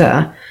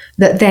confounder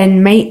that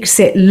then makes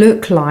it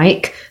look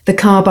like the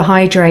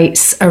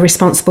carbohydrates are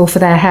responsible for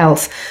their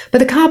health. But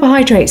the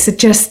carbohydrates are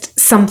just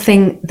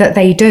something that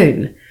they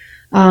do.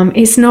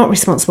 It's not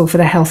responsible for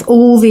their health.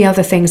 All the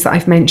other things that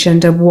I've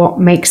mentioned are what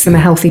makes them a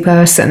healthy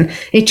person.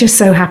 It just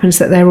so happens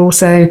that they're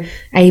also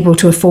able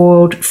to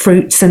afford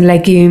fruits and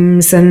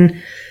legumes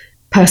and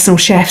personal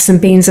chefs and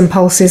beans and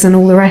pulses and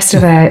all the rest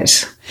of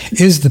it.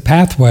 Is the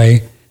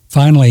pathway,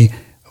 finally,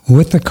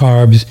 with the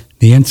carbs,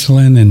 the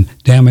insulin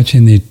and damage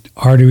in the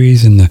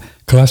arteries and the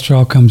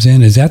cholesterol comes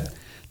in, is that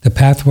the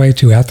pathway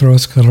to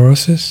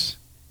atherosclerosis?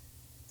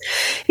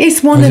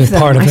 It's one of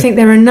them. I think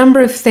there are a number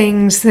of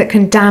things that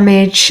can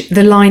damage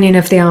the lining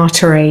of the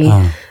artery.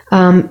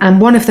 And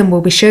one of them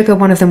will be sugar,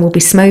 one of them will be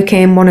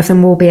smoking, one of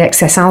them will be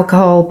excess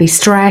alcohol, be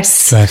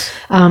stress.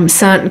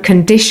 Certain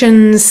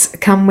conditions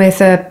come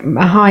with a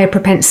higher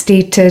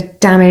propensity to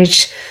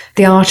damage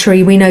the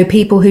artery. We know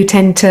people who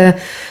tend to,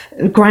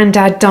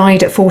 granddad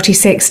died at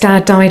 46,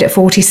 dad died at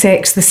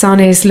 46, the son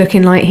is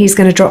looking like he's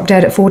going to drop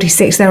dead at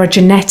 46. There are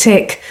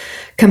genetic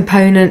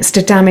components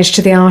to damage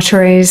to the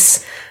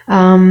arteries.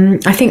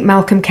 I think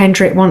Malcolm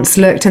Kendrick once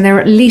looked, and there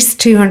are at least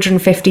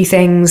 250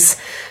 things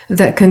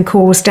that can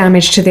cause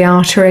damage to the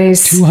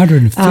arteries.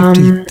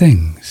 250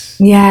 things?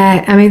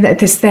 Yeah, I mean,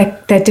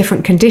 they're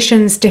different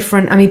conditions,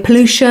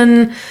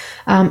 pollution,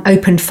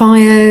 open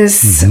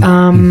fires,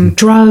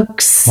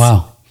 drugs.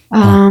 Wow.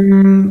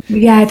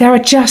 Yeah, there are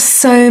just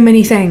so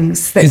many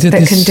things that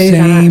can do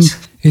that.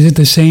 Is it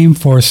the same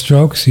for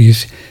strokes?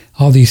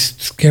 All these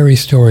scary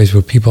stories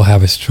where people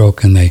have a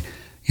stroke and they,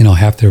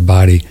 half their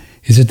body.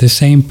 Is it the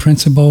same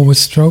principle with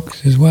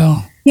strokes as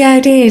well? Yeah,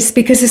 it is,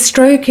 because a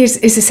stroke is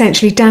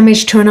essentially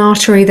damage to an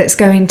artery that's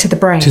going to the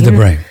brain. To the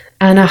brain.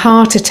 And a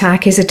heart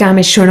attack is a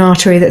damage to an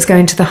artery that's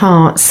going to the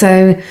heart.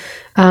 So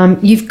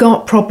you've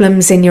got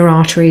problems in your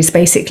arteries,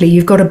 basically.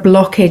 You've got a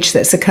blockage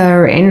that's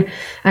occurring.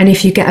 And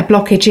if you get a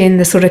blockage in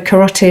the sort of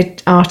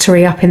carotid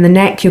artery up in the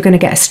neck, you're going to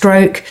get a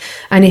stroke.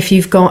 And if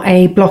you've got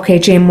a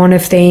blockage in one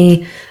of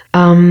the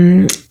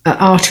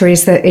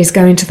arteries that is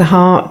going to the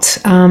heart,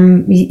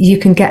 you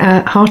can get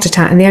a heart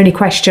attack. And the only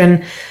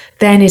question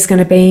then is going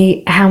to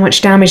be, how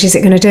much damage is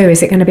it going to do?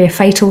 Is it going to be a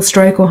fatal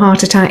stroke or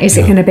heart attack? Is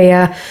it going to be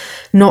a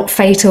not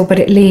fatal, but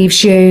it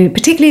leaves you,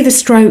 particularly the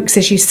strokes,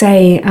 as you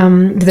say,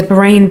 the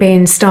brain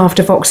being starved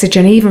of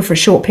oxygen, even for a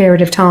short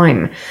period of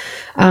time,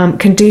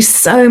 can do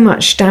so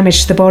much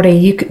damage to the body.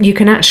 You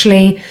can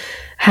actually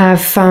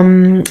have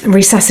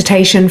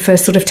resuscitation for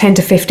sort of 10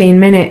 to 15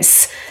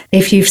 minutes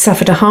if you've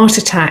suffered a heart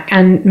attack,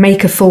 and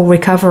make a full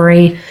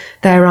recovery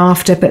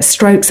thereafter. But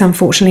strokes,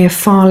 unfortunately, are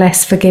far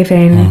less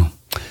forgiving. Oh.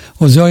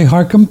 Well, Zoe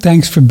Harcombe,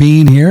 thanks for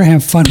being here.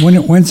 Have fun.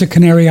 When's the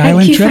Canary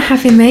Island trip? Thank you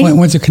for having me.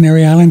 When's the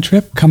Canary Island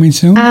trip? Coming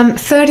soon?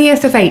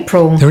 30th of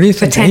April. 30th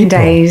for of 10 April.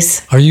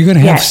 days. Are you going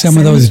to have some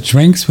of those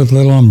drinks with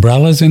little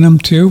umbrellas in them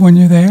too when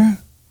you're there?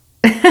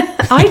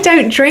 I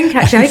don't drink,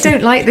 actually. I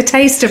don't like the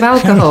taste of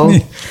alcohol.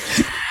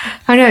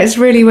 I know, it's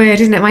really weird,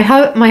 isn't it? My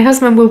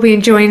husband will be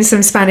enjoying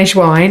some Spanish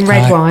wine,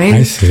 red wine.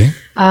 I see.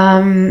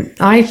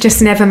 I've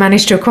just never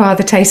managed to acquire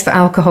the taste for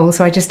alcohol,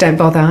 so I just don't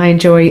bother. I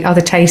enjoy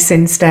other tastes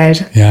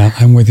instead. Yeah,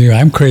 I'm with you.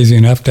 I'm crazy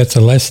enough. That's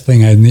the last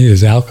thing I need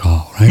is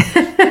alcohol, right?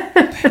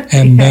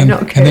 And then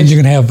you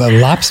can have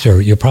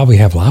lobster. You'll probably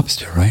have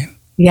lobster, right?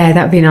 Yeah,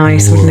 that'd be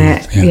nice, wouldn't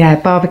it? Yeah,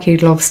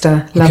 barbecued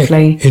lobster.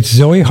 Lovely. Okay. It's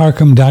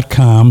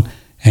ZoeHarcombe.com.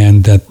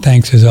 And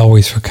thanks as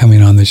always for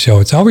coming on the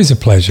show. It's always a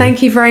pleasure.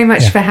 Thank you very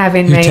much for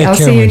having me. I'll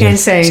see you again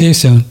soon. See you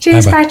soon.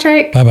 Cheers, Bye-bye.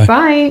 Patrick. Bye-bye.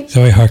 Bye.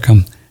 Zoe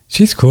Harcombe.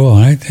 She's cool,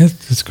 right?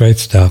 It's great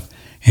stuff.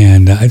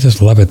 And I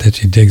just love it that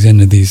she digs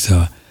into these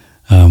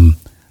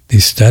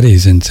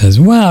studies and says,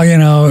 well,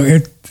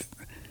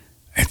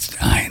 it's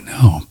I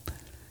know.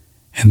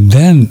 And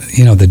then,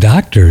 the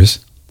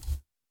doctors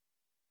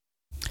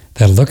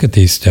that look at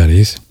these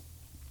studies,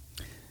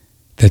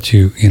 that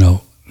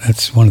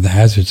that's one of the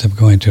hazards of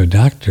going to a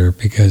doctor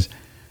because,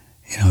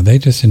 they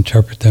just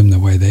interpret them the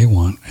way they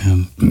want.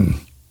 And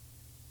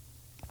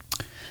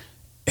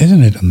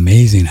isn't it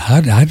amazing? How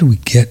do we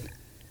get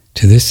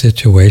to this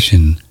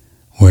situation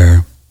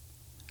where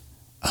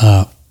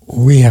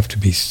we have to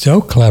be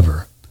so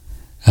clever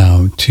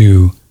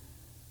to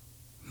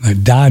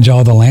dodge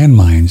all the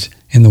landmines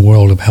in the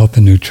world of health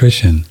and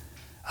nutrition?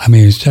 I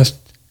mean, it's just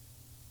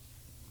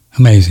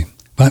amazing.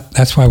 But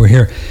that's why we're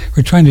here.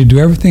 We're trying to do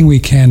everything we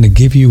can to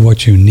give you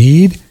what you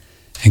need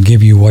and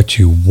give you what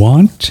you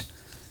want.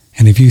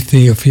 And if you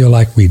feel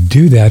like we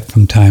do that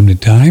from time to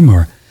time,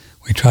 or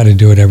we try to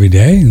do it every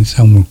day, and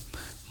some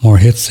more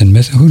hits than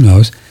misses, who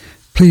knows,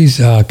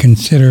 please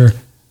consider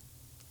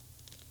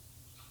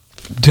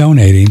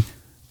donating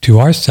to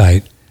our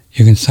site.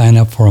 You can sign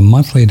up for a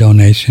monthly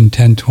donation,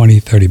 $10,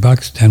 $20, $30,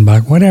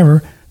 $10,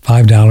 whatever,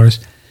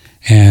 $5,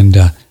 and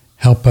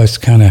help us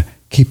kind of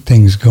keep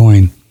things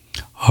going.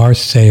 Our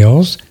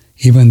sales,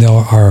 even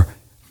though our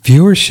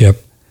viewership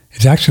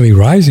is actually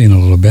rising a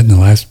little bit in the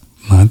last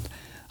month,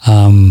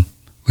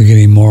 we're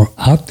getting more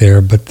out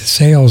there, but the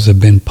sales have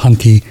been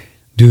punky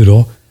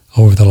doodle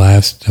over the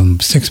last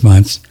 6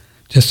 months.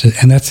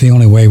 And that's the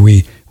only way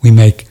we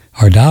make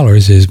our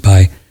dollars is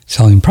by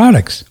selling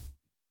products,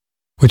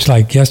 which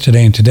like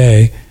yesterday and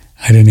today,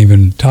 I didn't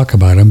even talk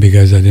about them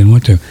because I didn't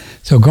want to.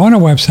 So go on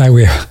our website.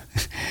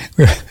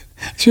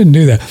 I shouldn't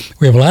do that.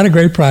 We have a lot of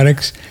great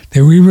products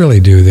that we really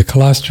do. The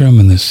colostrum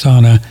and the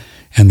sauna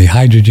and the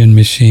hydrogen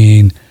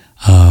machine.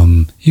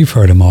 You've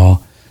heard them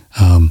all.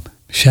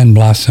 Shen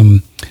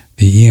Blossom,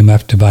 the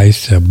EMF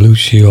device, Blue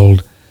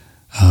Shield,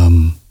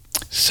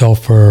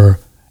 sulfur,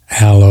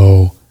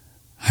 aloe.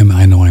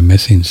 I know I'm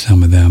missing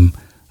some of them.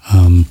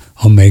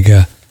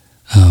 Omega,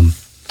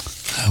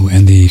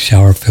 and the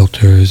shower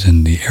filters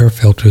and the air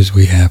filters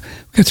we have.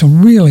 We've got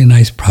some really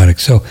nice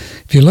products. So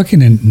if you're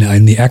looking in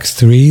the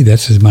X3,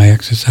 this is my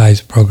exercise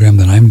program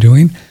that I'm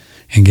doing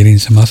and getting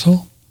some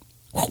muscle.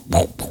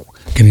 The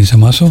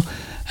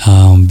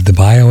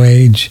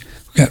BioAge.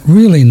 We've got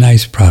really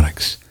nice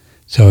products.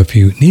 So if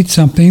you need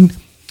something,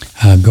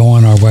 go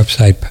on our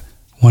website,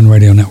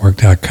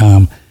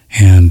 oneradionetwork.com,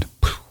 and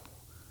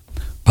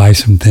buy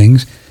some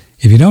things.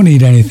 If you don't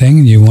need anything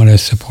and you want to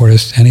support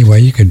us anyway,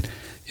 you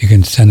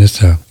can send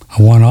us a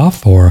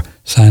one-off or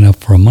sign up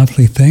for a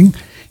monthly thing.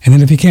 And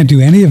then if you can't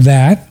do any of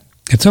that,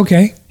 it's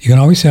okay. You can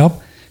always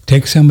help.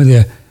 Take some of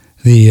the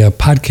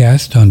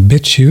podcast on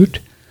BitChute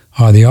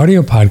or the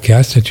audio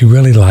podcast that you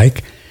really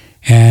like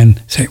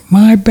and say,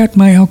 I bet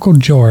my Uncle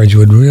George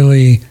would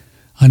really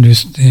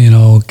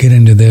understand, get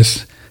into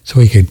this so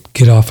he could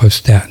get off of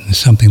statins,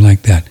 something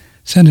like that.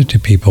 Send it to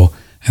people,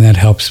 and that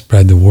helps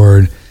spread the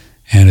word.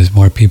 And as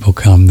more people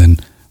come, then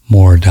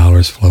more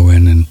dollars flow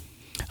in, and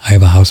I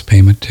have a house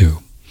payment too.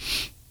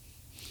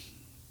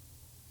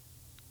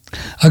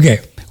 Okay,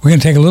 we're going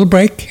to take a little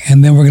break,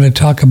 and then we're going to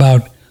talk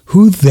about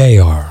who they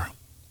are.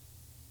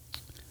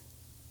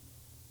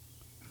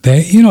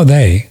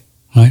 They,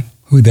 right?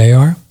 Who they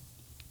are?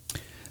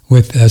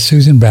 With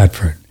Susan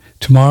Bradford.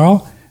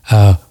 Tomorrow,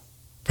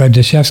 Fred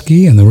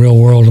Deshevsky and the Real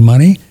World of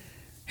Money.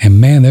 And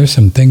man, there's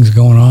some things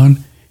going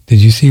on.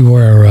 Did you see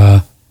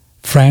where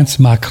France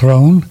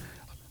Macron,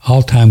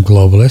 all-time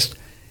globalist,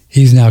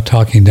 he's now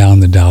talking down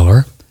the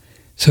dollar.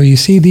 So you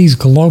see, these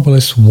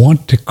globalists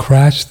want to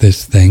crash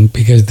this thing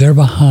because they're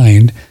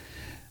behind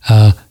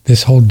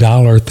this whole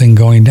dollar thing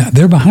going down.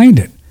 They're behind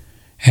it,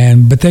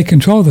 but they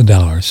control the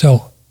dollar.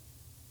 So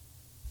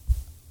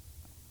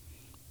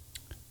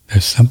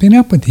there's something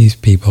up with these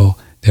people.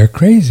 They're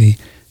crazy.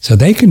 So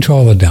they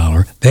control the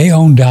dollar. They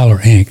own Dollar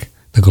Inc.,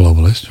 the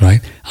globalists, right?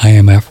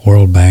 IMF,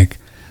 World Bank,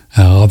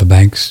 all the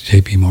banks,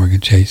 JP Morgan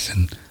Chase,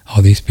 and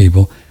all these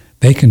people.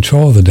 They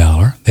control the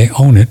dollar. They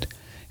own it.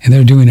 And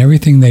they're doing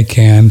everything they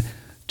can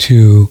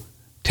to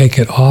take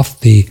it off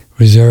the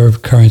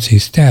reserve currency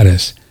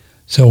status.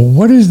 So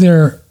what is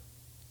their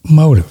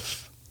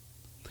motive?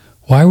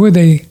 Why would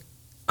they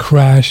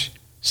crash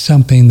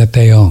something that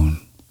they own?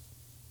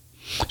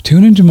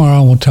 Tune in tomorrow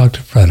and we'll talk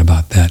to Fred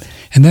about that.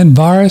 And then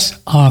Varis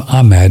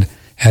Ahmed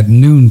at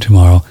noon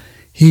tomorrow.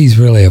 He's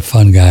really a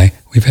fun guy.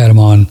 We've had him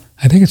on,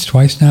 I think it's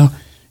twice now,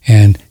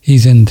 and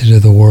he's into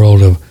the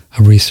world of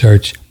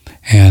research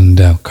and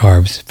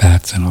carbs,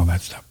 fats, and all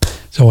that stuff.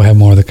 So we'll have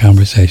more of the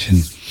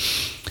conversation.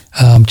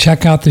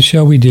 Check out the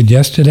show we did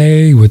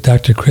yesterday with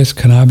Dr. Chris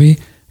Kanabi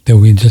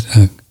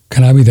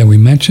that we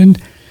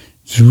mentioned.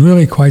 It's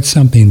really quite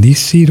something. These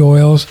seed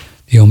oils,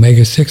 the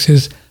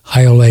omega-6s,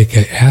 high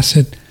oleic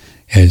acid,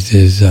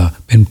 has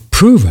been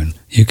proven.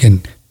 You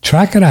can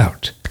track it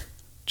out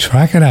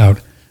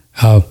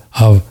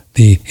of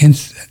the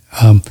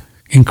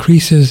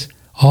increases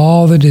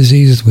all the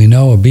diseases we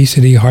know,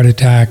 obesity, heart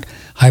attack,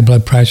 high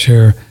blood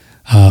pressure,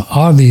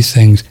 all of these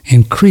things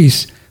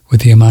increase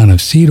with the amount of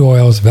seed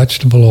oils,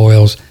 vegetable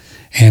oils,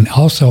 and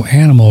also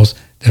animals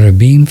that are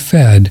being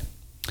fed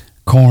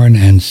corn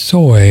and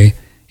soy,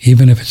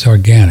 even if it's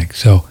organic.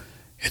 So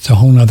it's a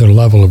whole nother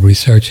level of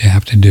research you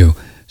have to do.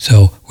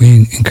 So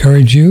we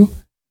encourage you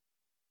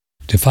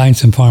to find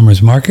some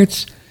farmers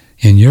markets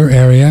in your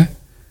area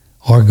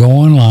or go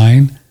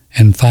online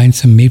and find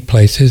some meat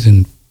places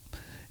and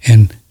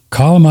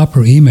call them up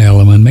or email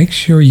them and make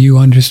sure you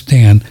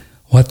understand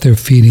what they're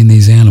feeding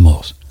these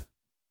animals.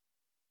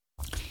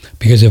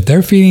 Because if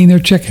they're feeding their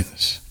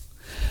chickens,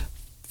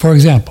 for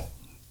example,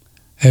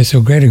 it's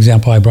a great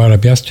example I brought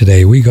up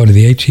yesterday. We go to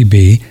the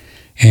HEB,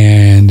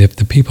 and if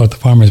the people at the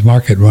farmer's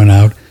market run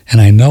out,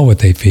 and I know what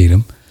they feed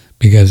them,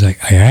 because I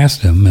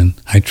asked them and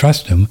I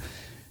trust them,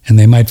 and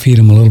they might feed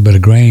them a little bit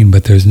of grain,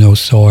 but there's no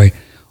soy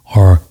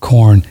or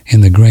corn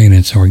in the grain, and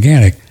it's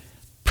organic,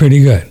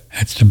 pretty good.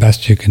 That's the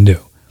best you can do.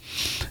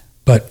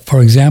 But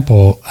for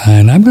example,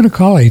 and I'm going to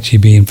call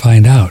HEB and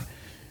find out,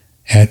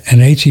 at an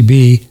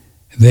HEB,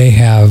 they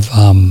have,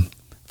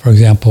 for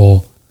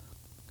example,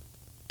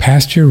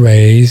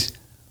 pasture-raised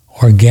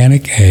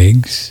organic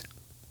eggs,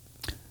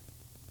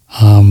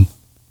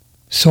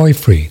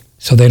 soy-free,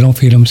 so they don't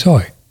feed them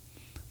soy.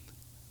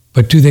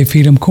 But do they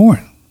feed them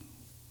corn?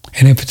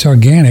 And if it's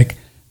organic,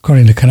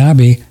 according to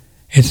Kanabi,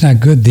 it's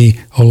not good. The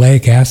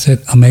oleic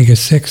acid,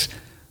 omega-6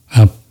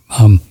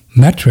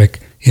 metric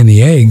in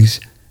the eggs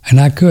are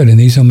not good, and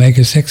these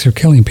omega-6 are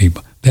killing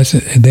people.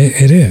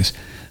 It is.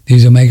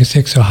 These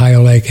omega-6 are high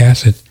oleic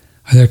acids.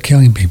 They're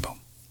killing people.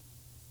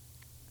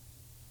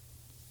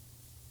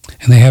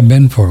 And they have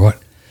been for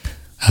what?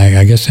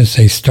 I guess since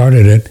they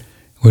started it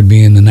would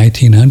be in the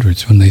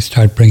 1900s when they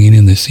start bringing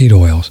in the seed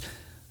oils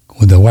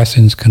with the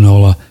Wessons,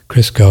 canola,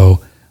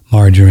 Crisco,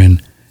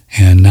 margarine,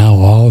 and now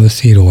all the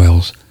seed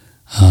oils.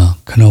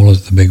 Canola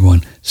is the big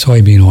one.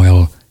 Soybean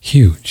oil,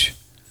 huge.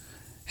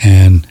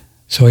 And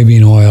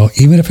soybean oil,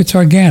 even if it's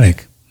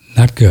organic,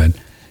 not good.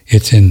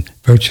 It's in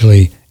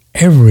virtually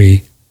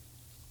every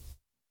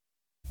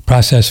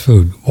processed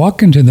food.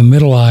 Walk into the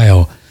middle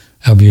aisle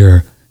of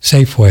your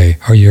Safeway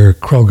or your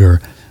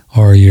Kroger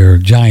or your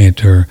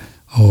Giant or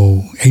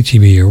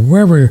HEB or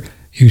wherever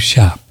you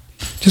shop.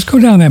 Just go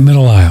down that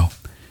middle aisle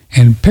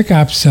and pick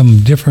up some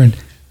different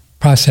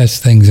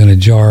processed things in a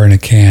jar and a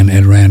can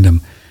at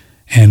random.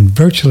 And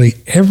virtually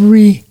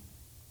every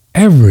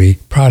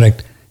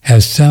product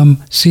has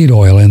some seed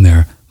oil in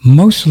there,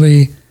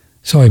 mostly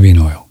soybean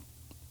oil.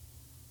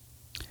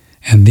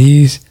 And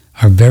these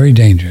are very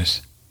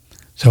dangerous.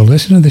 So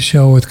listen to the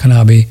show with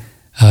Kanabi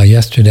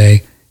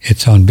yesterday.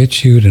 It's on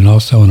BitChute and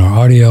also in our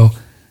audio.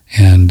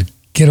 And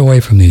get away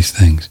from these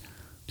things.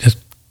 Just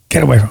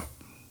get away from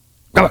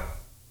them.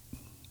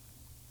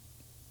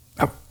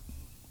 Go.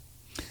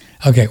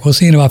 Okay, we'll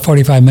see you in about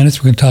 45 minutes.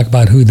 We're going to talk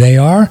about who they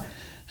are.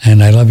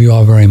 And I love you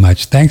all very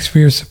much. Thanks for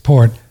your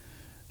support.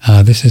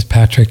 This is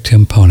Patrick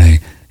Timpone.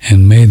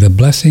 And may the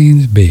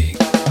blessings be.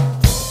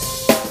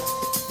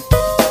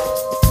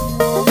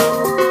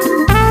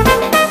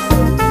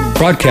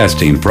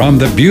 Broadcasting from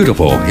the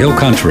beautiful Hill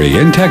Country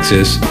in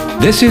Texas,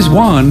 this is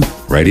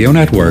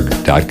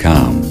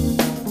OneRadioNetwork.com.